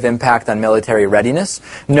negative impact on military readiness,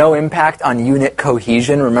 no impact on unit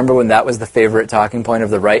cohesion. Remember when that was the favorite talking point of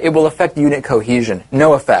the right? It will affect unit cohesion.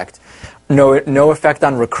 No effect. No effect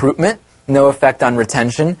on recruitment, no effect on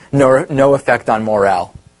retention, no effect on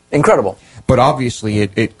morale. Incredible. But obviously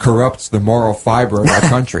it corrupts the moral fiber of our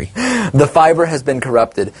country. The fiber has been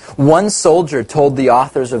corrupted. One soldier told the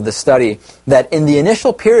authors of the study that in the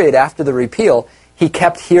initial period after the repeal, he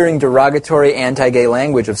kept hearing derogatory anti-gay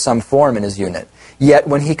language of some form in his unit. Yet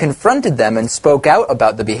when he confronted them and spoke out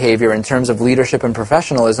about the behavior in terms of leadership and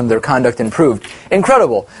professionalism, their conduct improved.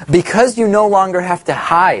 Incredible. Because you no longer have to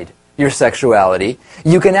hide your sexuality,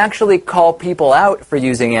 you can actually call people out for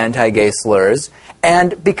using anti-gay slurs,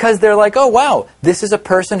 and because they're like, oh wow, this is a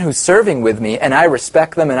person who's serving with me and I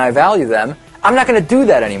respect them and I value them, I'm not going to do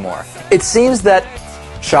that anymore. It seems that,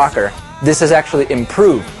 shocker, this has actually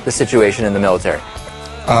improved the situation in the military.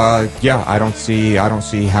 Yeah, I don't see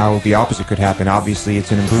how the opposite could happen. Obviously,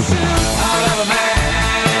 it's an improvement.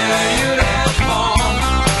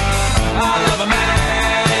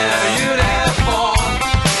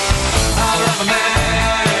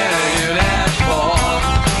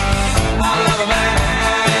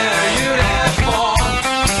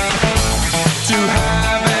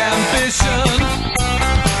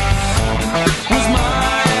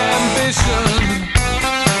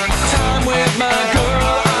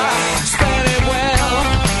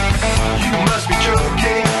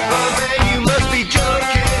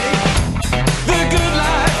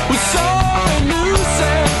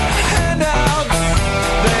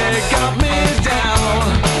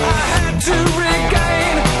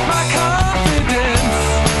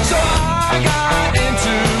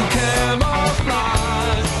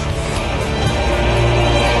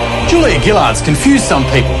 Julia Gillard's confused some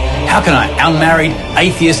people. How can an unmarried,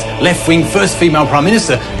 atheist, left-wing first female Prime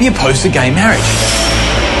Minister be opposed to gay marriage?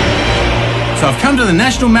 So I've come to the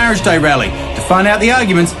National Marriage Day rally to find out the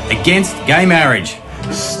arguments against gay marriage.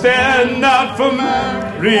 Stand up for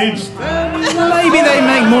marriage. Maybe they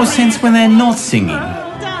make more sense when they're not singing.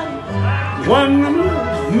 One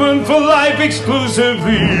woman for life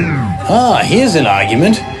exclusively. Ah, here's an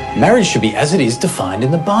argument. Marriage should be as it is defined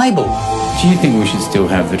in the Bible. Do you think we should still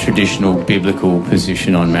have the traditional biblical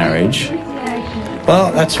position on marriage?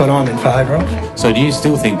 Well, that's what I'm in favour of. So do you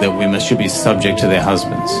still think that women should be subject to their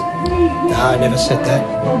husbands? No, I never said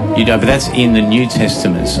that. You don't, but that's in the New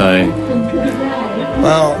Testament, so...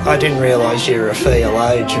 Well, I didn't realise you were a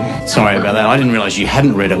theologian. Sorry about that. I didn't realise you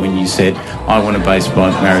hadn't read it when you said, I want to base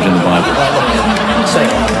marriage on the Bible.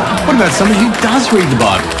 What about somebody who does read the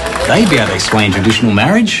Bible? They'd be able to explain traditional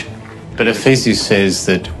marriage. But Ephesians says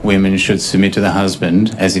that women should submit to the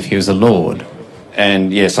husband as if he was a lord.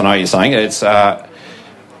 And yes, I know what you're saying. It's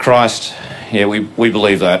Christ, yeah, we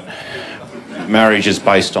believe that. Marriage is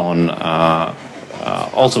based on,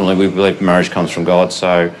 ultimately we believe marriage comes from God,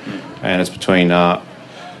 so, and it's between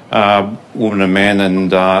woman and man,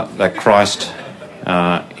 and that Christ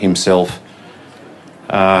himself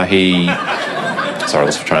Sorry, I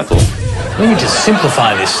lost my train of thought. We need to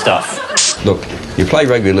simplify this stuff. Look, you play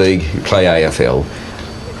rugby league, you play AFL.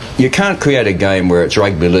 You can't create a game where it's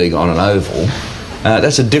rugby league on an oval.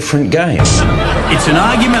 That's a different game. It's an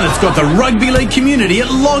argument that's got the rugby league community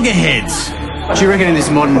at loggerheads. Do you reckon in this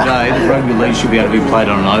modern day that rugby league should be able to be played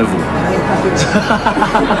on an oval?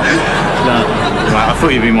 No, I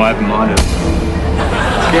thought you'd be more open-minded.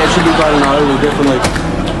 Yeah, it should be played on an oval, definitely.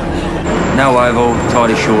 No oval,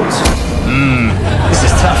 tidy shorts. This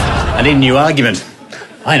is tough. I need a new argument.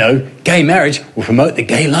 I know, gay marriage will promote the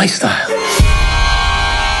gay lifestyle.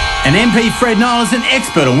 And MP Fred Nile is an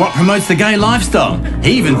expert on what promotes the gay lifestyle.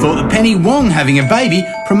 He even thought that Penny Wong having a baby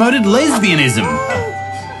promoted lesbianism.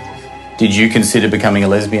 Did you consider becoming a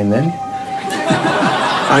lesbian then?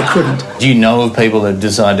 I couldn't. Do you know of people that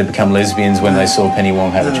decided to become lesbians when they saw Penny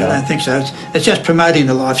Wong have a child? I don't think so. It's just promoting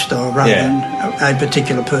the lifestyle rather than a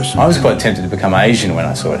particular person. I was quite tempted to become Asian when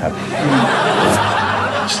I saw it happen.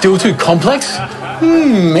 Still too complex?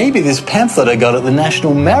 Maybe this pamphlet I got at the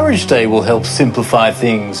National Marriage Day will help simplify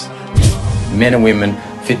things. Men and women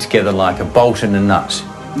fit together like a bolt and a nut.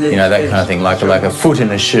 You know, that kind of thing, like a foot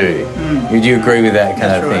in a shoe. Would you agree with that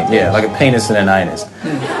kind of thing? Yeah, like a penis and an anus.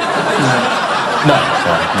 No,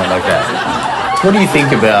 sorry, not like that. What do you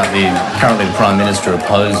think about currently the Prime Minister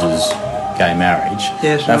opposes gay marriage?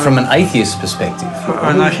 Yes. From an atheist perspective.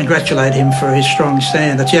 I congratulate him for his strong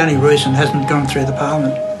stand. That's the only reason it hasn't gone through the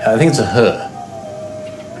Parliament. I think it's a her.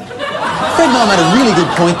 Fred Nile made a really good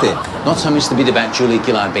point there. Not so much the bit about Julia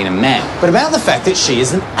Gillard being a man, but about the fact that she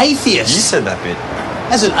is an atheist. You said that bit.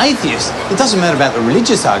 As an atheist, it doesn't matter about the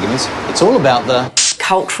religious arguments, it's all about the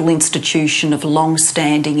cultural institution of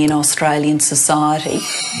long-standing in Australian society.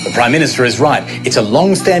 The Prime Minister is right. It's a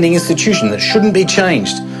long-standing institution that shouldn't be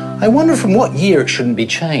changed. I wonder from what year it shouldn't be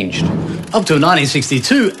changed. Up to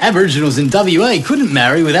 1962, Aboriginals in WA couldn't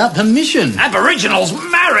marry without permission. Aboriginals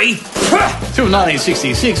marry? Till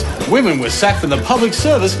 1966, women were sacked from the public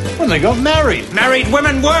service when they got married. Married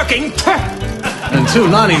women working? Until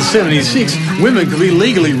 1976, women could be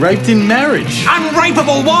legally raped in marriage.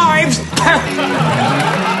 Unrapeable wives?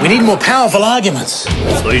 We need more powerful arguments.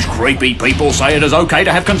 These creepy people say it is okay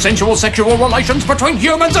to have consensual sexual relations between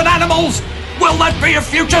humans and animals. Will that be a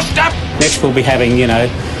future step? Next we'll be having,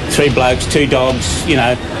 3 blokes, 2 dogs,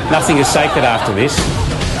 nothing is sacred after this.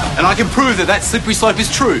 And I can prove that slippery slope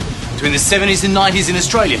is true. Between the 70s and 90s in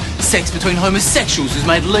Australia, sex between homosexuals was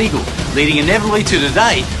made legal, leading inevitably to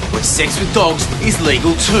today, where sex with dogs is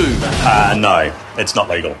legal too. No, it's not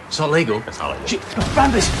legal. It's not legal? It's not legal.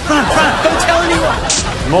 Run, please. Run. Don't tell anyone.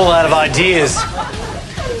 I'm all out of ideas.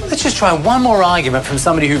 Let's just try one more argument from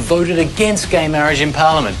somebody who voted against gay marriage in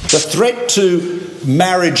Parliament. The threat to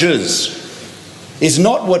marriages is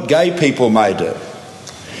not what gay people may do.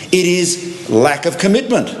 It is lack of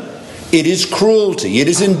commitment. It is cruelty. It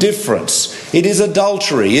is indifference. It is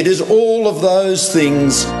adultery. It is all of those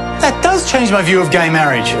things. That does change my view of gay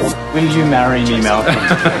marriage. Will you marry me, Malcolm?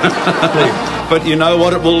 But you know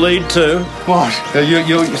what it will lead to? What?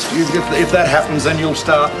 If that happens, then you'll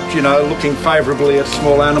start, looking favourably at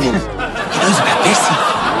small animals. He knows about this.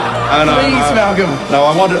 Please, Malcolm. No,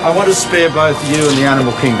 I want to spare both you and the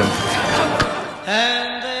animal kingdom.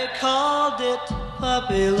 And they called it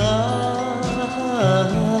puppy love.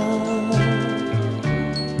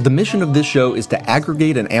 The mission of this show is to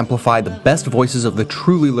aggregate and amplify the best voices of the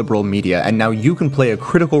truly liberal media, and now you can play a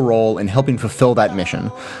critical role in helping fulfill that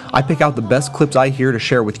mission. I pick out the best clips I hear to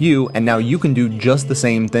share with you, and now you can do just the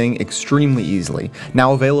same thing extremely easily.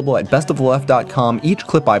 Now available at bestoftheleft.com, each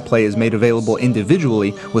clip I play is made available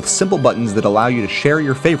individually with simple buttons that allow you to share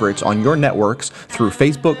your favorites on your networks through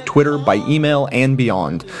Facebook, Twitter, by email, and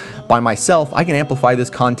beyond. By myself, I can amplify this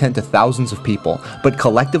content to thousands of people, but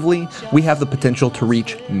collectively, we have the potential to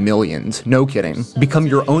reach millions. No kidding. Become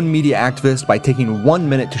your own media activist by taking 1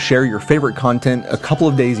 minute to share your favorite content a couple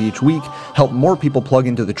of days each week, help more people plug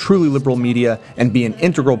into the truly liberal media, and be an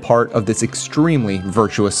integral part of this extremely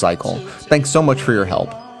virtuous cycle. Thanks so much for your help.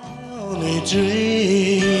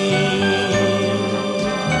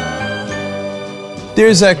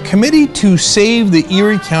 There's a committee to save the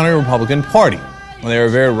Erie County Republican Party. They're a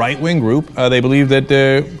very right-wing group. They believe that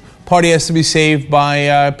the party has to be saved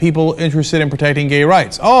by people interested in protecting gay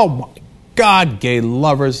rights. Oh, my God, gay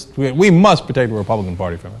lovers. We must protect the Republican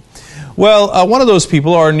Party from it. Well, one of those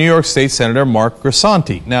people are New York State Senator Mark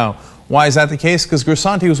Grisanti. Now, why is that the case? Because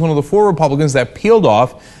Grisanti was one of the 4 Republicans that peeled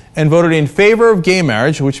off and voted in favor of gay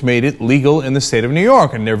marriage, which made it legal in the state of New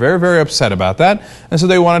York. And they're very, very upset about that. And so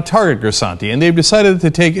they want to target Grisanti. And they've decided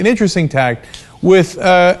to take an interesting tack with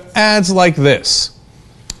ads like this,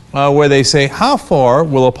 where they say, how far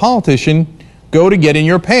will a politician go to get in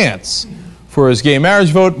your pants. For his gay marriage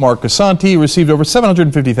vote, Mark Grisanti received over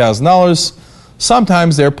 $750,000.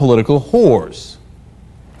 Sometimes they're political whores.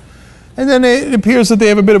 And then it appears that they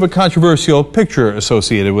have a bit of a controversial picture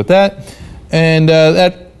associated with that. And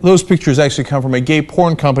those pictures actually come from a gay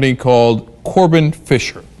porn company called Corbin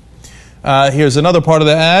Fisher. Here's another part of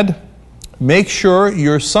the ad. Make sure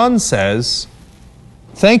your son says,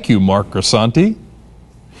 "Thank you, Mark Grisanti."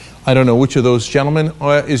 I don't know which of those gentlemen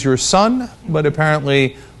is your son, but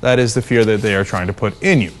apparently that is the fear that they are trying to put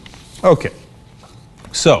in you. Okay.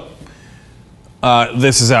 So,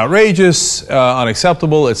 this is outrageous,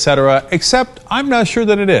 unacceptable, etc., except I'm not sure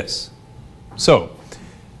that it is. So,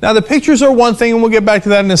 now the pictures are one thing, and we'll get back to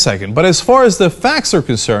that in a second. But as far as the facts are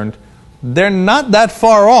concerned, they're not that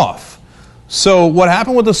far off. So what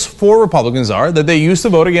happened with the 4 Republicans are that they used to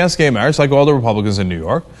vote against gay marriage, like all the Republicans in New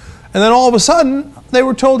York. And then all of a sudden, they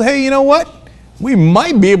were told, hey, you know what? We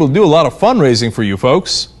might be able to do a lot of fundraising for you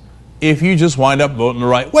folks if you just wind up voting the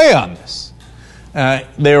right way on this.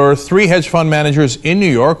 There were 3 hedge fund managers in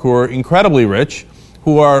New York who are incredibly rich,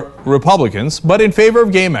 who are Republicans, but in favor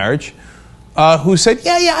of gay marriage, who said,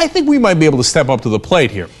 yeah, I think we might be able to step up to the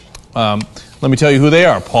plate here. Let me tell you who they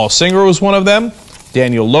are. Paul Singer was one of them,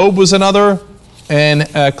 Daniel Loeb was another, and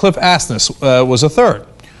Cliff Asness was a third.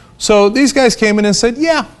 So these guys came in and said,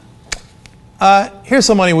 yeah, here's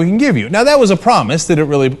some money we can give you. Now, that was a promise. Did it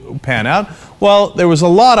really pan out? Well, there was a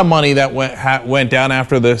lot of money that went down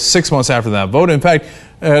after the 6 months after that vote. In fact,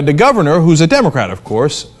 the governor, who's a Democrat, of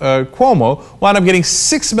course, Cuomo, wound up getting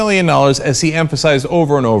 $6 million as he emphasized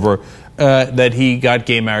over and over that he got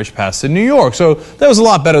gay marriage passed in New York. So that was a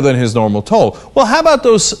lot better than his normal toll. Well, how about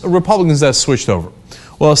those Republicans that switched over?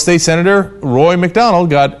 Well, State Senator Roy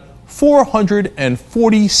McDonald got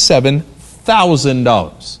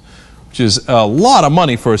 $447,000. which is a lot of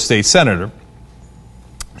money for a state senator.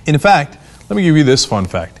 In fact, let me give you this fun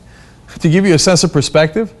fact. To give you a sense of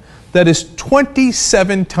perspective, that is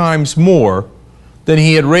 27 times more than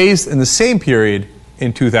he had raised in the same period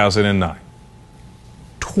in 2009.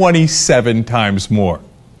 27 times more.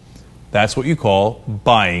 That's what you call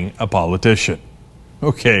buying a politician.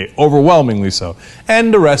 Okay, overwhelmingly so.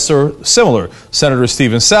 And the rest are similar. Senator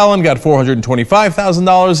Stephen Salen got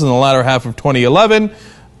 $425,000 in the latter half of 2011.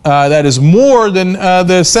 That is more than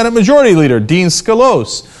the Senate Majority Leader, Dean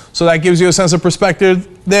Skelos. So that gives you a sense of perspective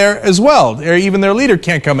there as well. Even their leader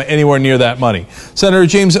can't come anywhere near that money. Senator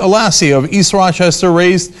James Elassie of East Rochester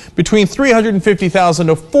raised between $350,000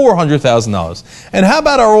 to $400,000. And how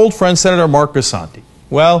about our old friend Senator Mark Grisanti?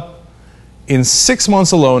 Well, in 6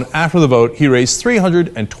 months alone after the vote, he raised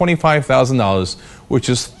 $325,000, which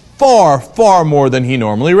is far, far more than he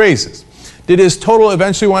normally raises. Did his total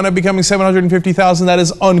eventually wind up becoming $750,000? That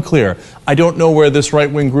is unclear. I don't know where this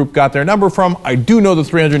right-wing group got their number from. I do know the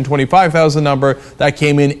 $325,000 number that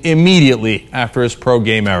came in immediately after his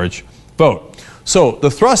pro-gay marriage vote. So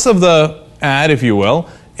the thrust of the ad, if you will,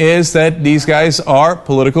 is that these guys are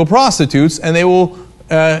political prostitutes and they will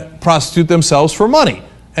prostitute themselves for money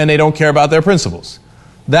and they don't care about their principles.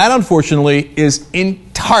 That, unfortunately, is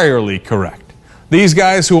entirely correct. These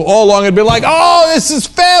guys who all along had been like, oh, this is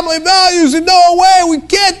family values, and no way, we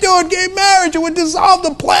can't do it, gay marriage, it would dissolve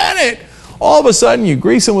the planet. All of a sudden, you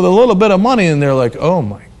grease them with a little bit of money, and they're like, oh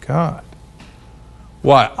my God.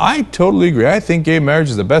 Why, I totally agree. I think gay marriage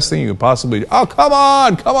is the best thing you could possibly do. Oh, come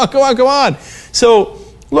on. So,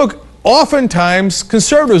 look, oftentimes,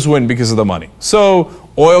 conservatives win because of the money. So,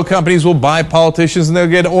 oil companies will buy politicians, and they'll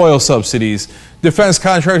get oil subsidies. Defense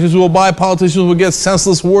contractors will buy politicians, will get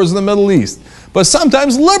senseless wars in the Middle East. But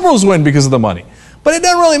sometimes liberals win because of the money. But it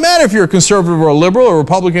doesn't really matter if you're a conservative or a liberal or a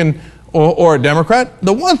Republican or a Democrat.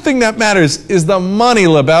 The one thing that matters is the money,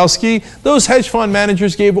 Lebowski. Those hedge fund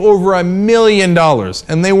managers gave over $1 million,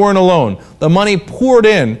 and they weren't alone. The money poured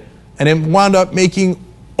in, and it wound up making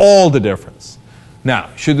all the difference. Now,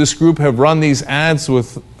 should this group have run these ads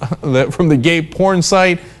with from the gay porn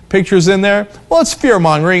site, pictures in there? Well, it's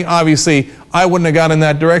fear-mongering. Obviously, I wouldn't have gone in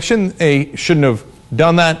that direction. They shouldn't have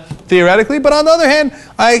done that theoretically. But on the other hand,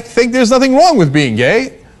 I think there's nothing wrong with being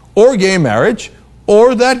gay or gay marriage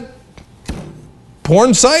or that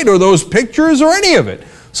porn site or those pictures or any of it.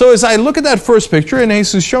 So as I look at that first picture, and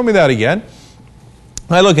Jesus, show me that again,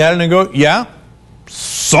 I look at it and I go, yeah,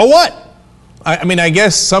 so what? I mean, I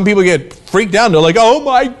guess some people get freaked out. They're like, oh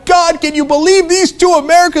my God, can you believe these two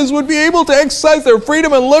Americans would be able to exercise their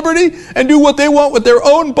freedom and liberty and do what they want with their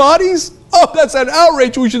own bodies? Oh, that's an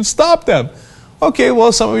outrage. We should stop them. Okay,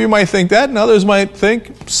 well, some of you might think that, and others might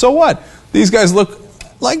think, so what? These guys look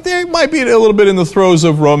like they might be a little bit in the throes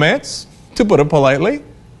of romance, to put it politely.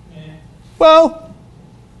 Well,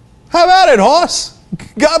 how about it, Hoss?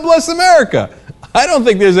 God bless America. I don't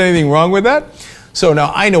think there's anything wrong with that. So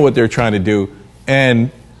now I know what they're trying to do.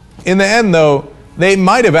 And in the end, though, they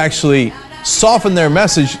might have actually softened their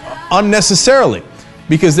message unnecessarily,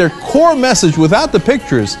 because their core message without the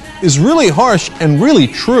pictures is really harsh and really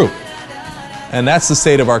true. And that's the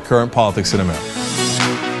state of our current politics in America.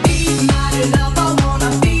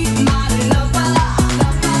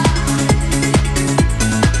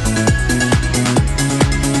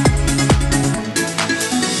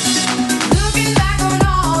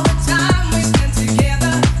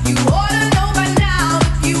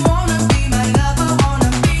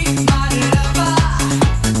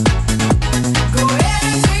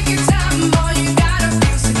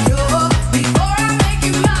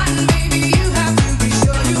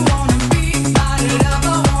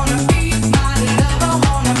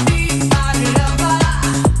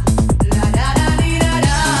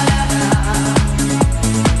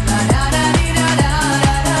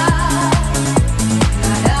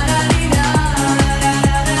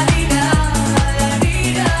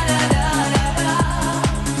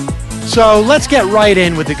 So let's get right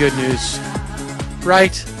in with the good news,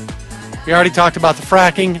 right? We already talked about the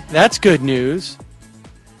fracking. That's good news.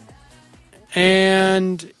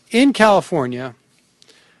 And in California,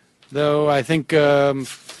 though, I think,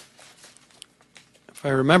 if I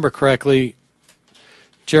remember correctly,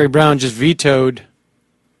 Jerry Brown just vetoed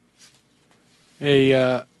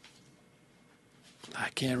I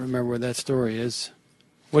can't remember where that story is.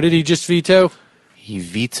 What did he just veto? He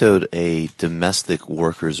vetoed a domestic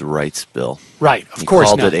workers' rights bill. Right, of course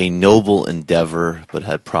He called not. it a noble endeavor, but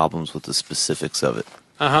had problems with the specifics of it.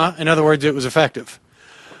 In other words, it was effective.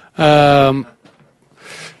 It's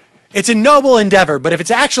a noble endeavor, but if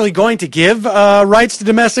it's actually going to give rights to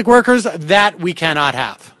domestic workers, that we cannot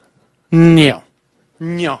have. No.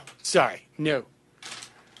 Sorry. No.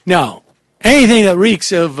 Anything that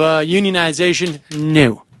reeks of unionization,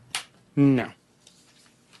 no.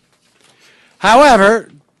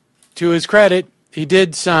 However, to his credit, he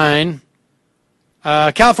did sign.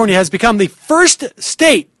 California has become the first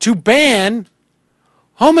state to ban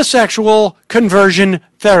homosexual conversion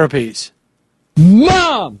therapies.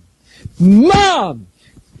 Mom!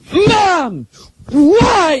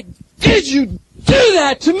 Why did you do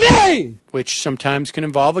that to me? Which sometimes can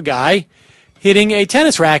involve a guy hitting a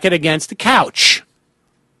tennis racket against a couch.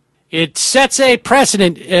 It sets a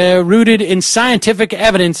precedent rooted in scientific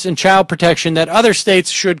evidence and child protection that other states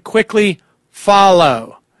should quickly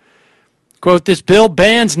follow. Quote, this bill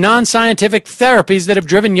bans non-scientific therapies that have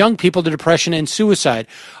driven young people to depression and suicide.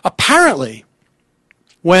 Apparently,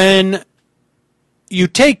 when you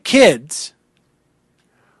take kids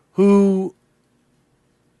who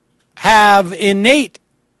have innate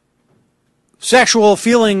sexual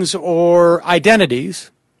feelings or identities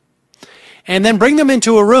and then bring them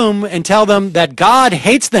into a room and tell them that God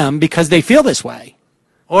hates them because they feel this way,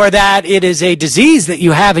 or that it is a disease that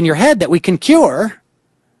you have in your head that we can cure,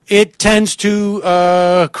 it tends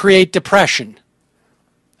to create depression,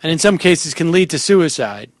 and in some cases can lead to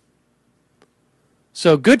suicide.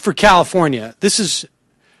 So good for California. This is,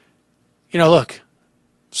 look,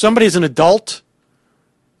 somebody's an adult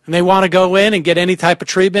and they want to go in and get any type of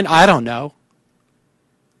treatment, I don't know.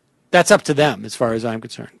 That's up to them as far as I'm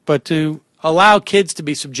concerned. But to allow kids to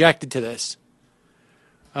be subjected to this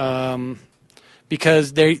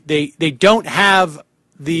because they don't have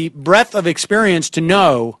the breadth of experience to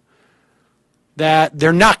know that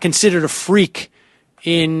they're not considered a freak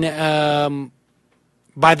in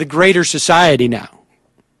by the greater society now.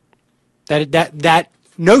 That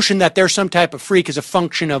notion that they're some type of freak is a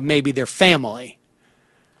function of maybe their family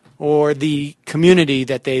or the community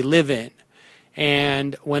that they live in.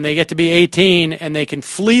 And when they get to be 18 and they can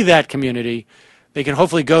flee that community, they can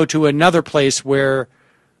hopefully go to another place where,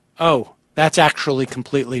 oh, that's actually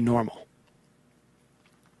completely normal.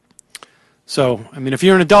 So, if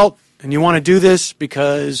you're an adult and you want to do this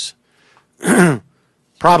because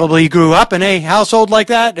probably you grew up in a household like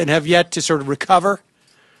that and have yet to sort of recover,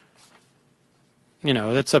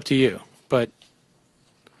 that's up to you. But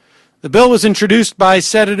the bill was introduced by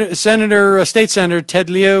State Senator Ted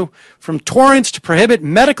Lieu from Torrance to prohibit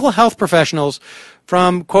medical health professionals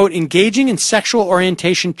from, quote, engaging in sexual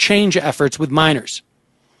orientation change efforts with minors.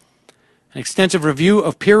 An extensive review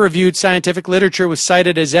of peer-reviewed scientific literature was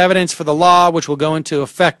cited as evidence for the law, which will go into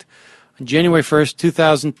effect on January 1st,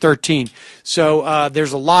 2013. So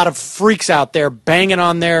there's a lot of freaks out there banging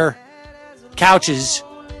on their couches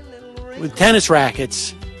with tennis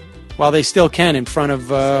rackets while they still can in front of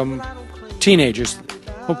teenagers.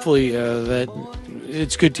 Hopefully that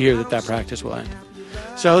it's good to hear that practice will end.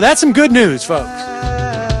 So that's some good news, folks.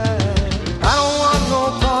 I don't want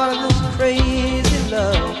no part of this crazy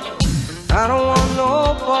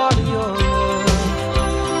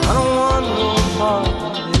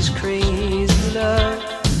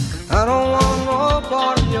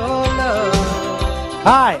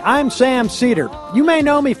Hi, I'm Sam Cedar. You may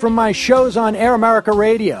know me from my shows on Air America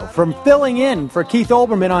Radio, from filling in for Keith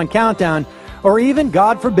Olbermann on Countdown, or even,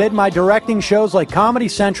 God forbid, my directing shows like Comedy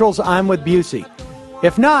Central's I'm with Busey.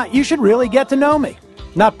 If not, you should really get to know me.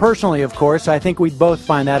 Not personally, of course. I think we'd both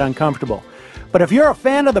find that uncomfortable. But if you're a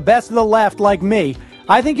fan of the best of the left like me,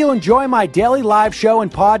 I think you'll enjoy my daily live show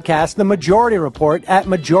and podcast, The Majority Report, at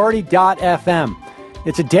majority.fm.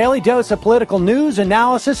 It's a daily dose of political news,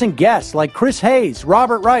 analysis, and guests like Chris Hayes,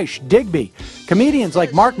 Robert Reich, Digby, comedians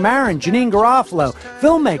like Mark Maron, Janine Garofalo,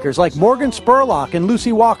 filmmakers like Morgan Spurlock and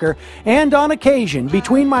Lucy Walker, and on occasion,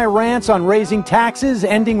 between my rants on raising taxes,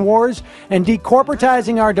 ending wars, and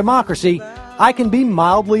decorporatizing our democracy, I can be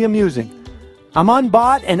mildly amusing. I'm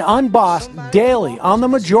unbought and unbossed daily on The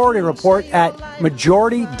Majority Report at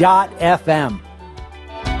majority.fm.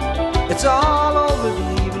 It's all over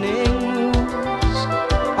the evening news,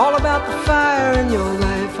 all about the fire in your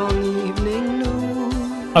life on the evening news.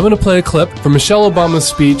 I'm going to play a clip from Michelle Obama's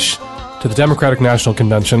speech to the Democratic National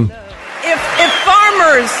Convention. If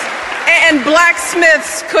farmers and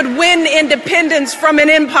blacksmiths could win independence from an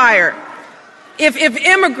empire, if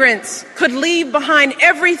immigrants could leave behind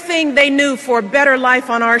everything they knew for a better life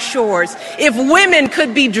on our shores, if women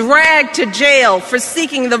could be dragged to jail for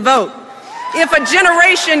seeking the vote, if a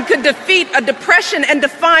generation could defeat a depression and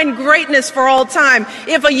define greatness for all time,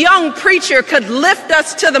 if a young preacher could lift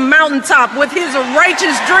us to the mountaintop with his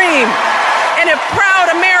righteous dream, and if proud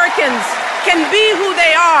Americans can be who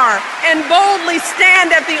they are and boldly stand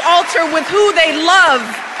at the altar with who they love,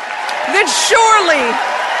 then surely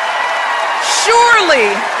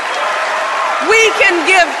we can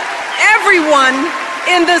give everyone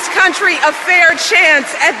in this country a fair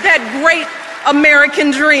chance at that great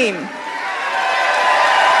American dream.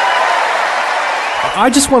 I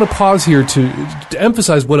just want to pause here to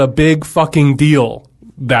emphasize what a big fucking deal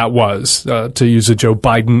that was, to use a Joe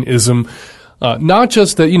Biden-ism. Not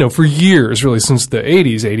just that, for years, really since the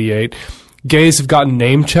 80s, 88, gays have gotten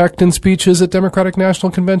name-checked in speeches at Democratic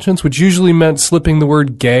National Conventions, which usually meant slipping the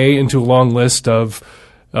word gay into a long list of,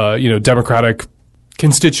 Democratic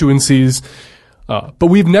constituencies. But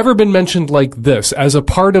we've never been mentioned like this as a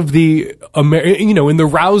part of the, in the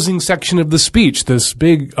rousing section of the speech, this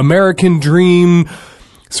big American dream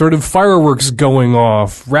sort of fireworks going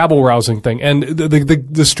off, rabble-rousing thing. And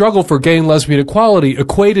the struggle for gay and lesbian equality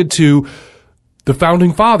equated to the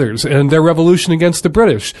founding fathers and their revolution against the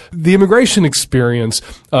British, the immigration experience,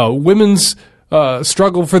 women's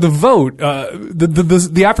struggle for the vote,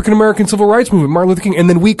 the African American civil rights movement, Martin Luther King, and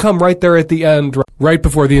then we come right there at the end, right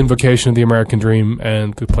before the invocation of the American dream,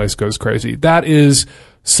 and the place goes crazy. That is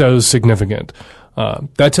so significant.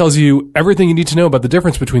 That tells you everything you need to know about the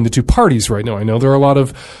difference between the two parties right now. I know there are a lot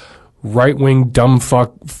of right-wing dumb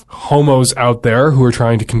fuck homos out there who are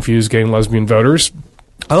trying to confuse gay and lesbian voters.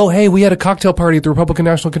 Oh, hey, we had a cocktail party at the Republican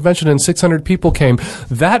National Convention and 600 people came.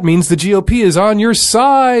 That means the GOP is on your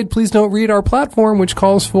side. Please don't read our platform, which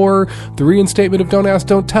calls for the reinstatement of Don't Ask,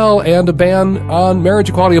 Don't Tell and a ban on marriage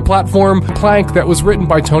equality, a platform plank that was written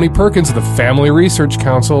by Tony Perkins of the Family Research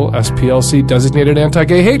Council, SPLC designated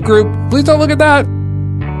anti-gay hate group. Please don't look at that.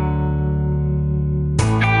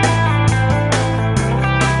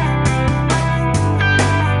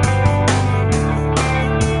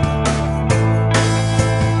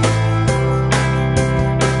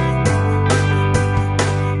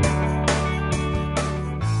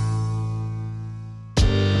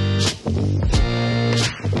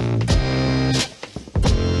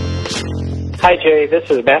 Hi, Jay. This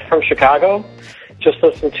is Matt from Chicago. Just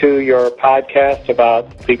listened to your podcast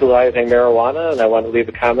about legalizing marijuana, and I want to leave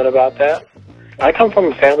a comment about that. I come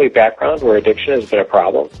from a family background where addiction has been a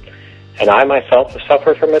problem, and I myself have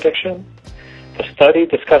suffered from addiction. The study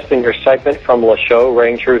discussed in your segment from Le Show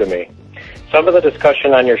rang true to me. Some of the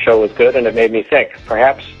discussion on your show was good, and it made me think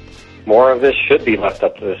perhaps more of this should be left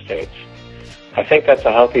up to the states. I think that's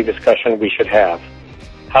a healthy discussion we should have.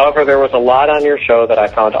 However, there was a lot on your show that I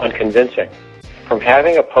found unconvincing. From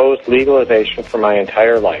having opposed legalization for my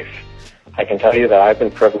entire life, I can tell you that I've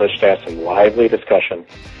been privileged to have some lively discussion,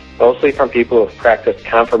 mostly from people who have practiced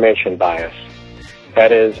confirmation bias.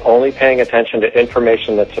 That is, only paying attention to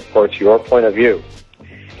information that supports your point of view.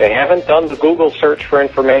 They haven't done the Google search for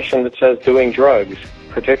information that says doing drugs,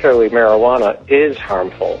 particularly marijuana, is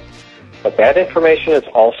harmful. But that information is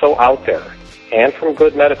also out there, and from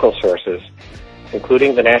good medical sources,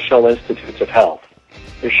 including the National Institutes of Health.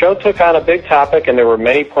 Your show took on a big topic and there were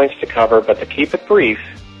many points to cover, but to keep it brief,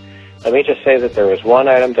 let me just say that there was one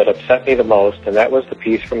item that upset me the most, and that was the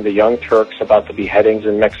piece from the Young Turks about the beheadings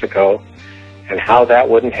in Mexico and how that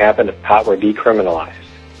wouldn't happen if pot were decriminalized.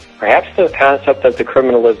 Perhaps the concept of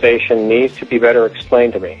decriminalization needs to be better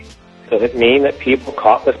explained to me. Does it mean that people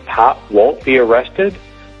caught with pot won't be arrested,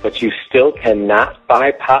 but you still cannot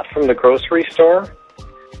buy pot from the grocery store?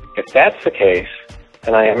 If that's the case,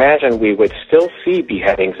 then I imagine we would still see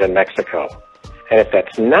beheadings in Mexico. And if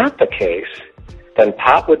that's not the case, then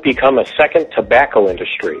pot would become a second tobacco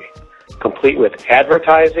industry, complete with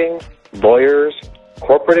advertising, lawyers,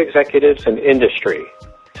 corporate executives, and industry.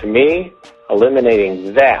 To me,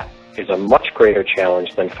 eliminating that is a much greater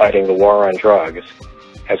challenge than fighting the war on drugs,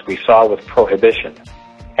 as we saw with prohibition.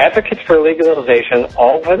 Advocates for legalization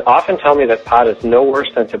often tell me that pot is no worse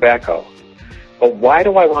than tobacco. But why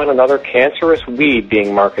do I want another cancerous weed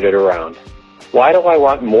being marketed around? Why do I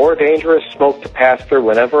want more dangerous smoke to pass through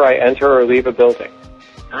whenever I enter or leave a building?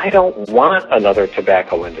 I don't want another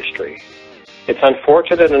tobacco industry. It's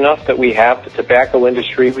unfortunate enough that we have the tobacco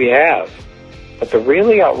industry we have. But the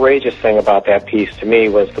really outrageous thing about that piece to me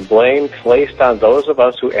was the blame placed on those of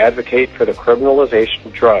us who advocate for the criminalization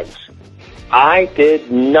of drugs. I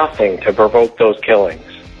did nothing to provoke those killings.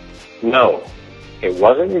 No, it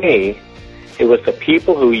wasn't me. It was the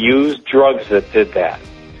people who used drugs that did that.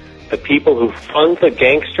 The people who fund the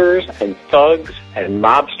gangsters and thugs and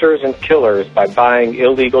mobsters and killers by buying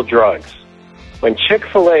illegal drugs. When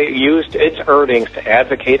Chick-fil-A used its earnings to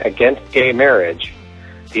advocate against gay marriage,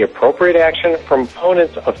 the appropriate action from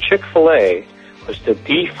opponents of Chick-fil-A was to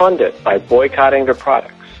defund it by boycotting their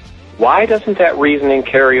products. Why doesn't that reasoning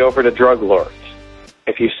carry over to drug lords?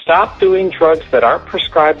 If you stop doing drugs that aren't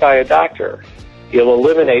prescribed by a doctor, you'll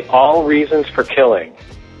eliminate all reasons for killing.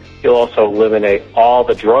 You'll also eliminate all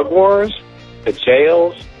the drug wars, the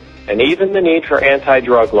jails, and even the need for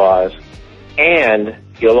anti-drug laws, and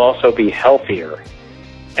you'll also be healthier.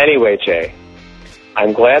 Anyway, Jay,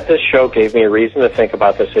 I'm glad this show gave me a reason to think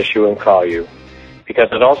about this issue and call you, because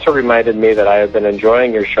it also reminded me that I have been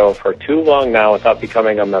enjoying your show for too long now without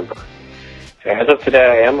becoming a member. As of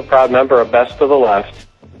today, I am a proud member of Best of the Left.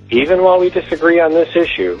 Even while we disagree on this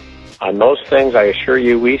issue, on most things, I assure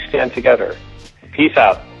you we stand together. Peace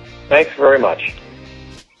out. Thanks very much.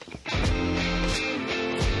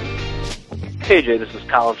 Hey Jay, this is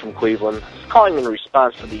Colin from Cleveland. I was calling in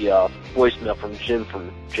response to the voicemail from Jim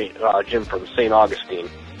from St. Augustine.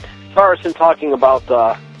 As far as him talking about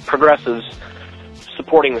progressives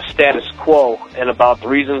supporting the status quo and about the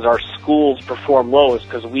reasons our schools perform low is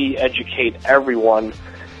because we educate everyone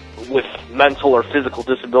with mental or physical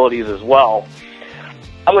disabilities as well.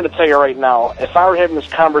 I'm going to tell you right now, if I were having this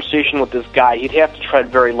conversation with this guy, he'd have to tread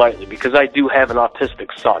very lightly because I do have an autistic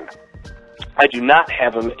son. I do not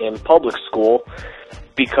have him in public school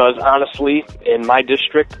because, honestly, in my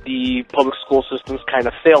district, the public school systems kind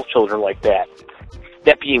of fail children like that.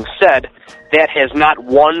 That being said, that has not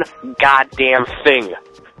one goddamn thing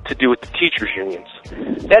to do with the teachers' unions.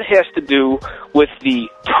 That has to do with the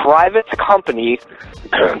private company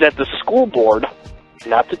that the school board,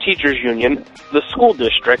 not the teachers' union, the school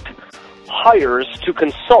district, hires to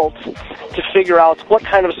consult to figure out what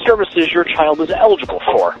kind of services your child is eligible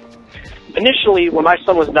for. Initially, when my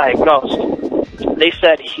son was diagnosed, they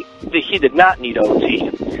said he did not need OT.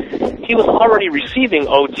 He was already receiving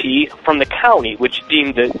OT from the county, which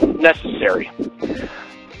deemed it necessary.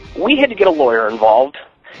 We had to get a lawyer involved,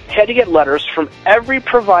 had to get letters from every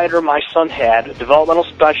provider my son had, developmental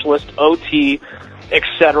specialist, OT,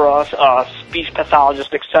 etc., speech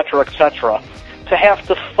pathologist, etc., to have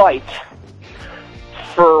to fight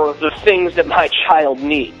for the things that my child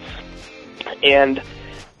needs. And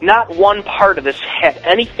not one part of this had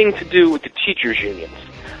anything to do with the teachers' unions.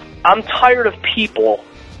 I'm tired of people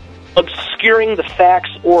obscuring the facts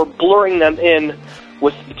or blurring them in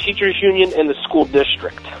with the teachers' union and the school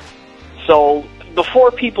district. So before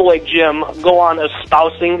people like Jim go on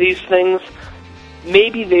espousing these things,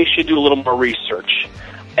 maybe they should do a little more research.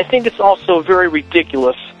 I think it's also very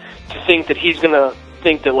ridiculous to think that he's going to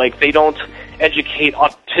think that, like, they don't educate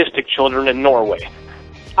autistic children in Norway.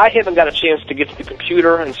 I haven't got a chance to get to the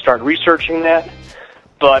computer and start researching that,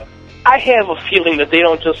 but I have a feeling that they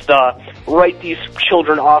don't just write these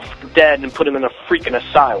children off dead and put them in a freaking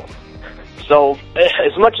asylum. So,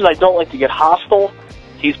 as much as I don't like to get hostile,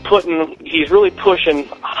 he's really pushing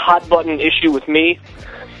a hot-button issue with me.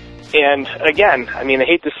 And, again, I mean, I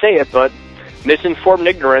hate to say it, but misinformed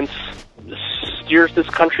ignorance steers this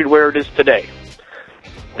country to where it is today.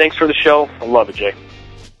 Thanks for the show. I love it, Jay.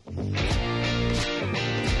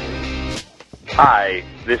 Hi,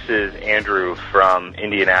 this is Andrew from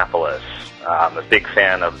Indianapolis. I'm a big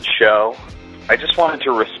fan of the show. I just wanted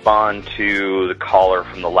to respond to the caller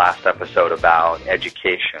from the last episode about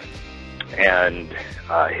education and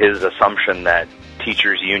his assumption that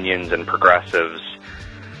teachers' unions and progressives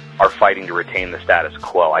are fighting to retain the status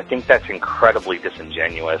quo. I think that's incredibly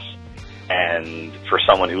disingenuous. And for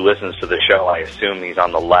someone who listens to the show, I assume he's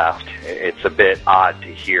on the left. It's a bit odd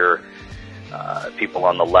to hear people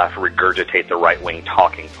on the left regurgitate the right-wing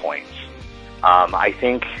talking points. I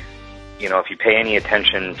think, if you pay any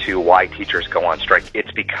attention to why teachers go on strike,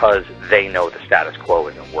 it's because they know the status quo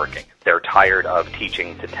isn't working. They're tired of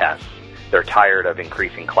teaching to tests. They're tired of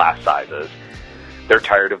increasing class sizes. They're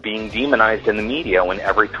tired of being demonized in the media when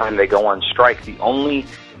every time they go on strike, the only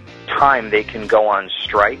time they can go on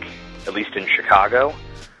strike, at least in Chicago,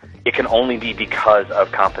 it can only be because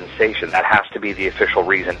of compensation. That has to be the official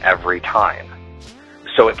reason every time.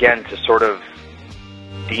 So again, to sort of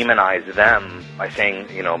demonize them by saying,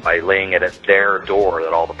 by laying it at their door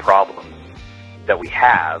that all the problems that we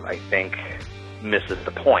have, I think misses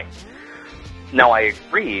the point. Now, I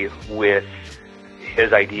agree with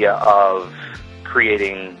his idea of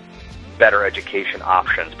creating better education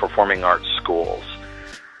options, performing arts schools,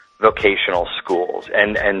 vocational schools,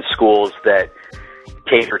 and schools that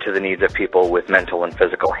cater to the needs of people with mental and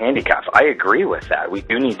physical handicaps. I agree with that. We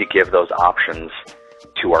do need to give those options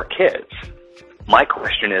to our kids. My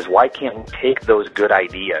question is, why can't we take those good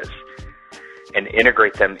ideas and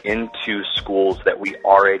integrate them into schools that we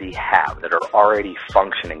already have, that are already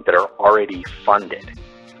functioning, that are already funded?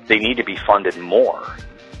 They need to be funded more.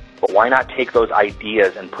 But why not take those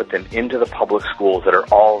ideas and put them into the public schools that are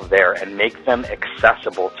all there and make them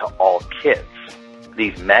accessible to all kids?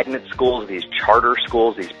 These magnet schools, these charter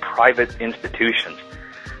schools, these private institutions,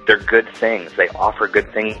 they're good things. They offer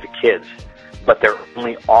good things to kids, but they're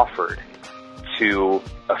only offered to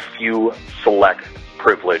a few select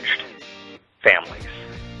privileged families.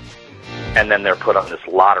 And then they're put on this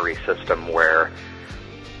lottery system where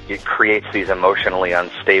it creates these emotionally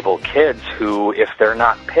unstable kids who, if they're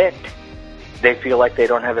not picked, they feel like they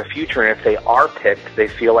don't have a future. And if they are picked, they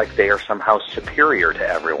feel like they are somehow superior to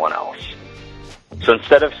everyone else. So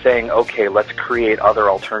instead of saying, okay, let's create other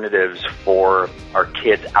alternatives for our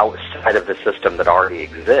kids outside of the system that already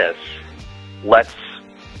exists, let's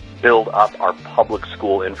build up our public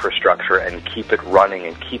school infrastructure and keep it running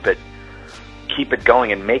and keep it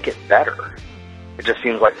going and make it better. It just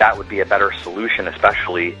seems like that would be a better solution,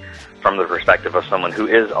 especially from the perspective of someone who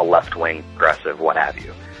is a left-wing progressive, what have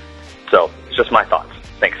you. So, it's just my thoughts.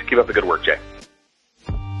 Thanks. Keep up the good work, Jay.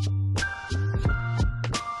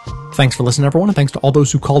 Thanks for listening, everyone, and thanks to all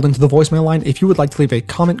those who called into the voicemail line. If you would like to leave a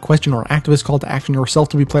comment, question, or activist call to action yourself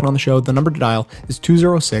to be played on the show, the number to dial is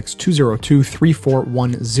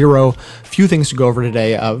 206-202-3410. Few things to go over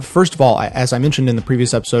today. First of all, as I mentioned in the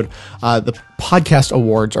previous episode, the podcast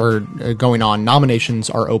awards are going on. Nominations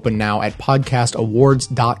are open now at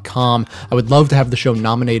podcastawards.com. I would love to have the show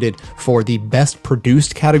nominated for the best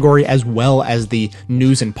produced category as well as the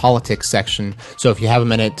news and politics section. So if you have a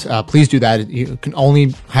minute, please do that. You can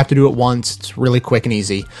only have to do it once. It's really quick and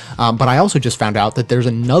easy. But I also just found out that there's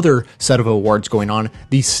another set of awards going on,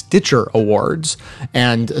 the Stitcher Awards.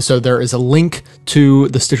 And so there is a link to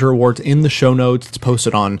the Stitcher Awards in the show notes. It's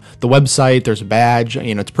posted on the website. There's a badge.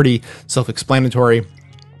 It's pretty self-explanatory.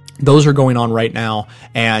 Those are going on right now.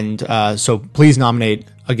 And so please nominate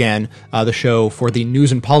again the show for the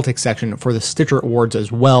news and politics section for the Stitcher Awards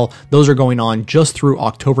as well. Those are going on just through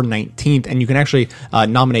October 19th, and you can actually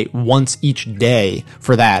nominate once each day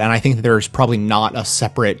for that. And I think that there's probably not a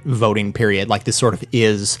separate voting period. Like, this sort of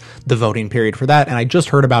is the voting period for that, and I just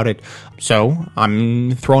heard about it, so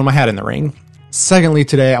I'm throwing my hat in the ring. Secondly,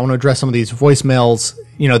 today I want to address some of these voicemails.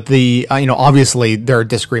 Obviously there are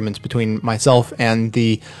disagreements between myself and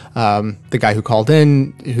the guy who called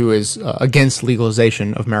in, who is against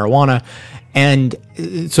legalization of marijuana. And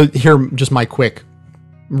so here, just my quick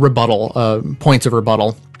rebuttal, points of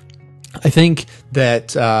rebuttal. I think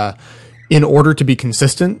that in order to be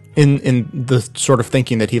consistent in the sort of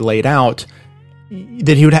thinking that he laid out,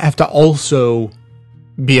 that he would have to also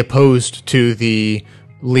be opposed to the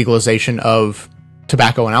legalization of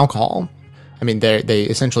tobacco and alcohol. I mean, they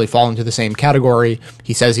essentially fall into the same category.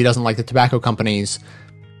 He says he doesn't like the tobacco companies.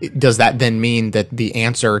 Does that then mean that the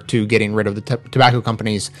answer to getting rid of the tobacco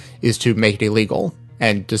companies is to make it illegal?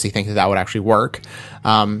 And does he think that would actually work?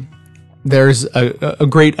 There's a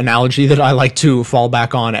great analogy that I like to fall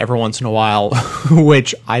back on every once in a while,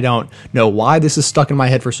 which I don't know why this is stuck in my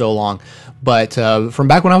head for so long. But from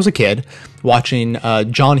back when I was a kid, watching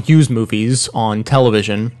John Hughes movies on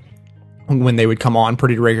television, when they would come on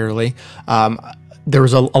pretty regularly, there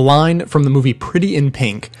was a line from the movie Pretty in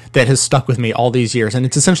Pink that has stuck with me all these years, and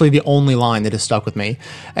it's essentially the only line that has stuck with me.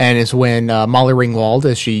 And it's when Molly Ringwald,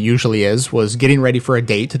 as she usually is, was getting ready for a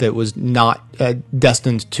date that was not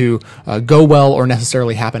destined to go well or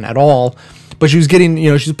necessarily happen at all. but she was getting,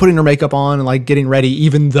 she's putting her makeup on and like getting ready,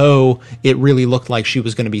 even though it really looked like she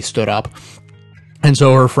was going to be stood up. And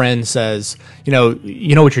so her friend says, you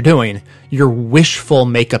know what you're doing? You're wishful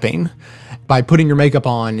makeuping. By putting your makeup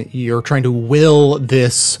on, you're trying to will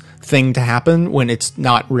this thing to happen when it's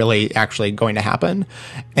not really actually going to happen.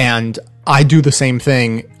 And I do the same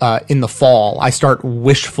thing in the fall. I start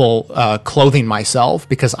wishful clothing myself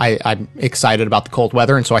because I'm excited about the cold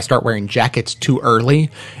weather, and so I start wearing jackets too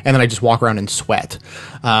early, and then I just walk around and sweat.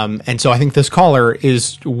 And so I think this caller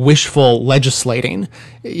is wishful legislating,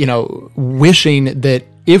 wishing that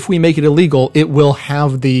if we make it illegal, it will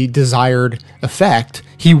have the desired effect.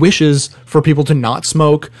 He wishes for people to not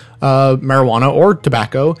smoke marijuana or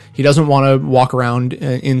tobacco. He doesn't want to walk around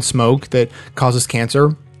in smoke that causes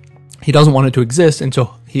cancer. He doesn't want it to exist, and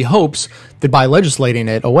so he hopes that by legislating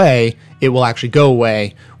it away, it will actually go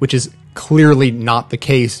away, which is clearly not the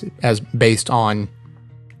case as based on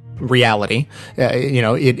reality.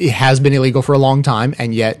 It has been illegal for a long time,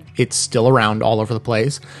 and yet it's still around all over the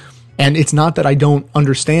place. And it's not that I don't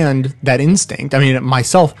understand that instinct. I mean,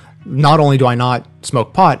 myself, not only do I not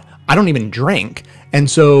smoke pot, I don't even drink. And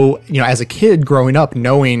so, as a kid growing up,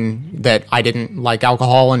 knowing that I didn't like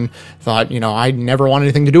alcohol and thought, I never want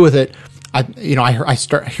anything to do with it, I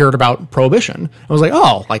heard about prohibition. I was like,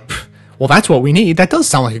 well, that's what we need. That does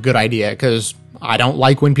sound like a good idea, because I don't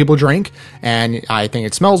like when people drink, and I think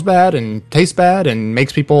it smells bad and tastes bad and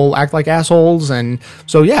makes people act like assholes. And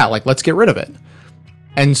so, yeah, let's get rid of it.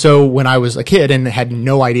 And so when I was a kid and had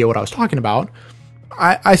no idea what I was talking about,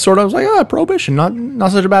 I sort of was like, prohibition,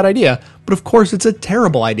 not such a bad idea. But of course, it's a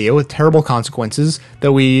terrible idea with terrible consequences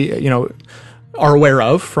that we, are aware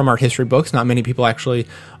of from our history books. Not many people actually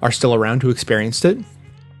are still around who experienced it.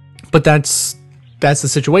 But that's the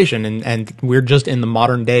situation, and we're just in the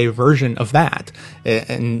modern day version of that.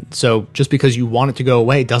 And so just because you want it to go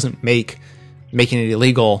away doesn't make making it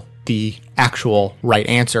illegal the actual right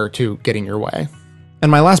answer to getting your way. And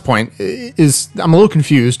my last point is I'm a little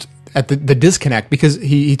confused at the disconnect, because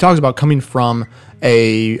he talks about coming from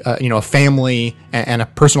a family and a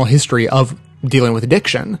personal history of dealing with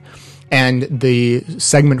addiction. And the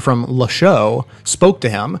segment from Le Show spoke to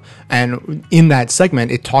him. And in that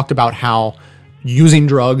segment, it talked about how using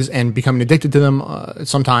drugs and becoming addicted to them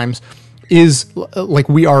sometimes is like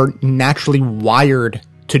we are naturally wired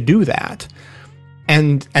to do that.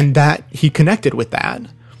 And that he connected with that.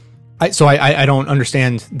 So I don't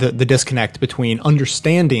understand the disconnect between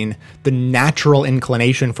understanding the natural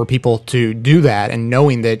inclination for people to do that and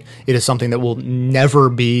knowing that it is something that will never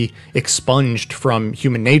be expunged from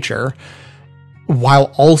human nature,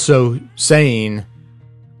 while also saying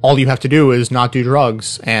all you have to do is not do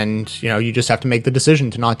drugs, and you just have to make the decision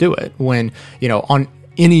to not do it. When on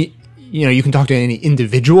any you can talk to any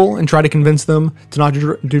individual and try to convince them to not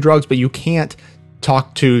do drugs, but you can't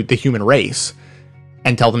talk to the human race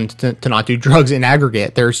and tell them to not do drugs in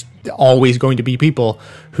aggregate. There's always going to be people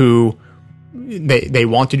who they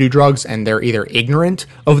want to do drugs, and they're either ignorant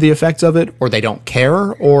of the effects of it, or they don't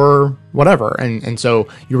care, or whatever. And so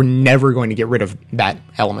you're never going to get rid of that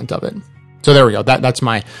element of it. So there we go. That's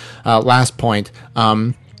my last point.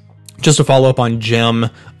 Just to follow up on Jim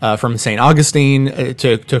from St. Augustine,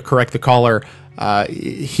 to correct the caller,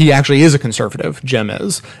 he actually is a conservative, Jim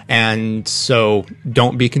is. And so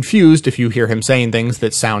don't be confused if you hear him saying things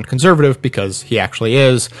that sound conservative, because he actually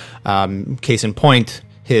is. Case in point,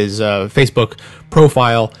 his Facebook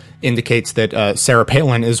profile indicates that Sarah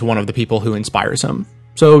Palin is one of the people who inspires him.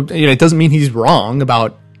 So, it doesn't mean he's wrong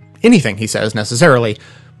about anything he says necessarily,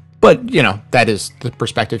 but, that is the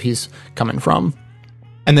perspective he's coming from.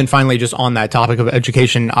 And then finally, just on that topic of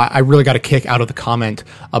education, I really got a kick out of the comment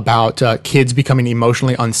about kids becoming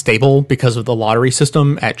emotionally unstable because of the lottery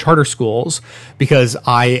system at charter schools, because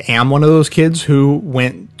I am one of those kids who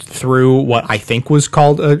went through what I think was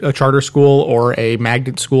called a charter school or a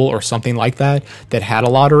magnet school or something like that had a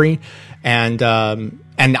lottery. And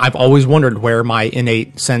I've always wondered where my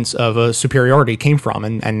innate sense of superiority came from,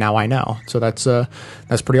 and now I know. So that's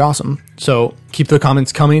pretty awesome. So keep the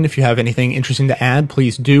comments coming. If you have anything interesting to add,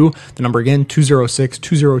 please do. The number again,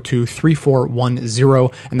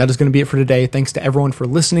 206-202-3410. And that is going to be it for today. Thanks to everyone for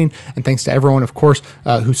listening, and thanks to everyone, of course,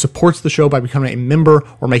 who supports the show by becoming a member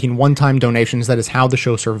or making one-time donations. That is how the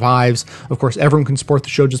show survives. Of course, everyone can support the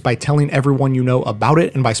show just by telling everyone you know about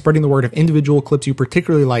it, and by spreading the word of individual clips you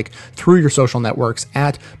particularly like through your social networks at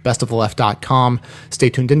at bestoftheleft.com. Stay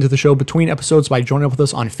tuned into the show between episodes by joining up with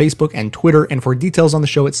us on Facebook and Twitter, and for details on the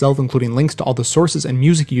show itself, including links to all the sources and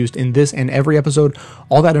music used in this and every episode,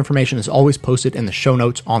 all that information is always posted in the show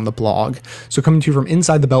notes on the blog. So coming to you from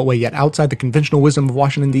inside the Beltway, yet outside the conventional wisdom of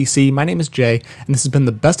Washington, D.C., my name is Jay, and this has been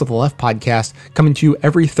the Best of the Left podcast, coming to you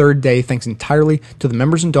every third day, thanks entirely to the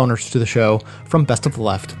members and donors to the show from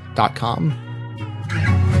bestoftheleft.com.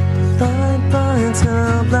 Fine lines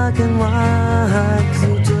are black and white, 'cause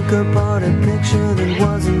you took apart a picture that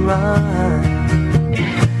wasn't right.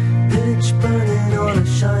 Pitch burning on a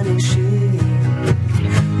shining sheet,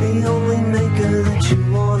 the only maker that you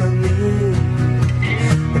wanna meet.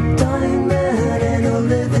 A dying man in a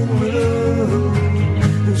living room,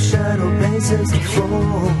 whose shadow bases the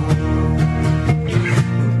floor,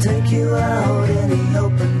 and take you out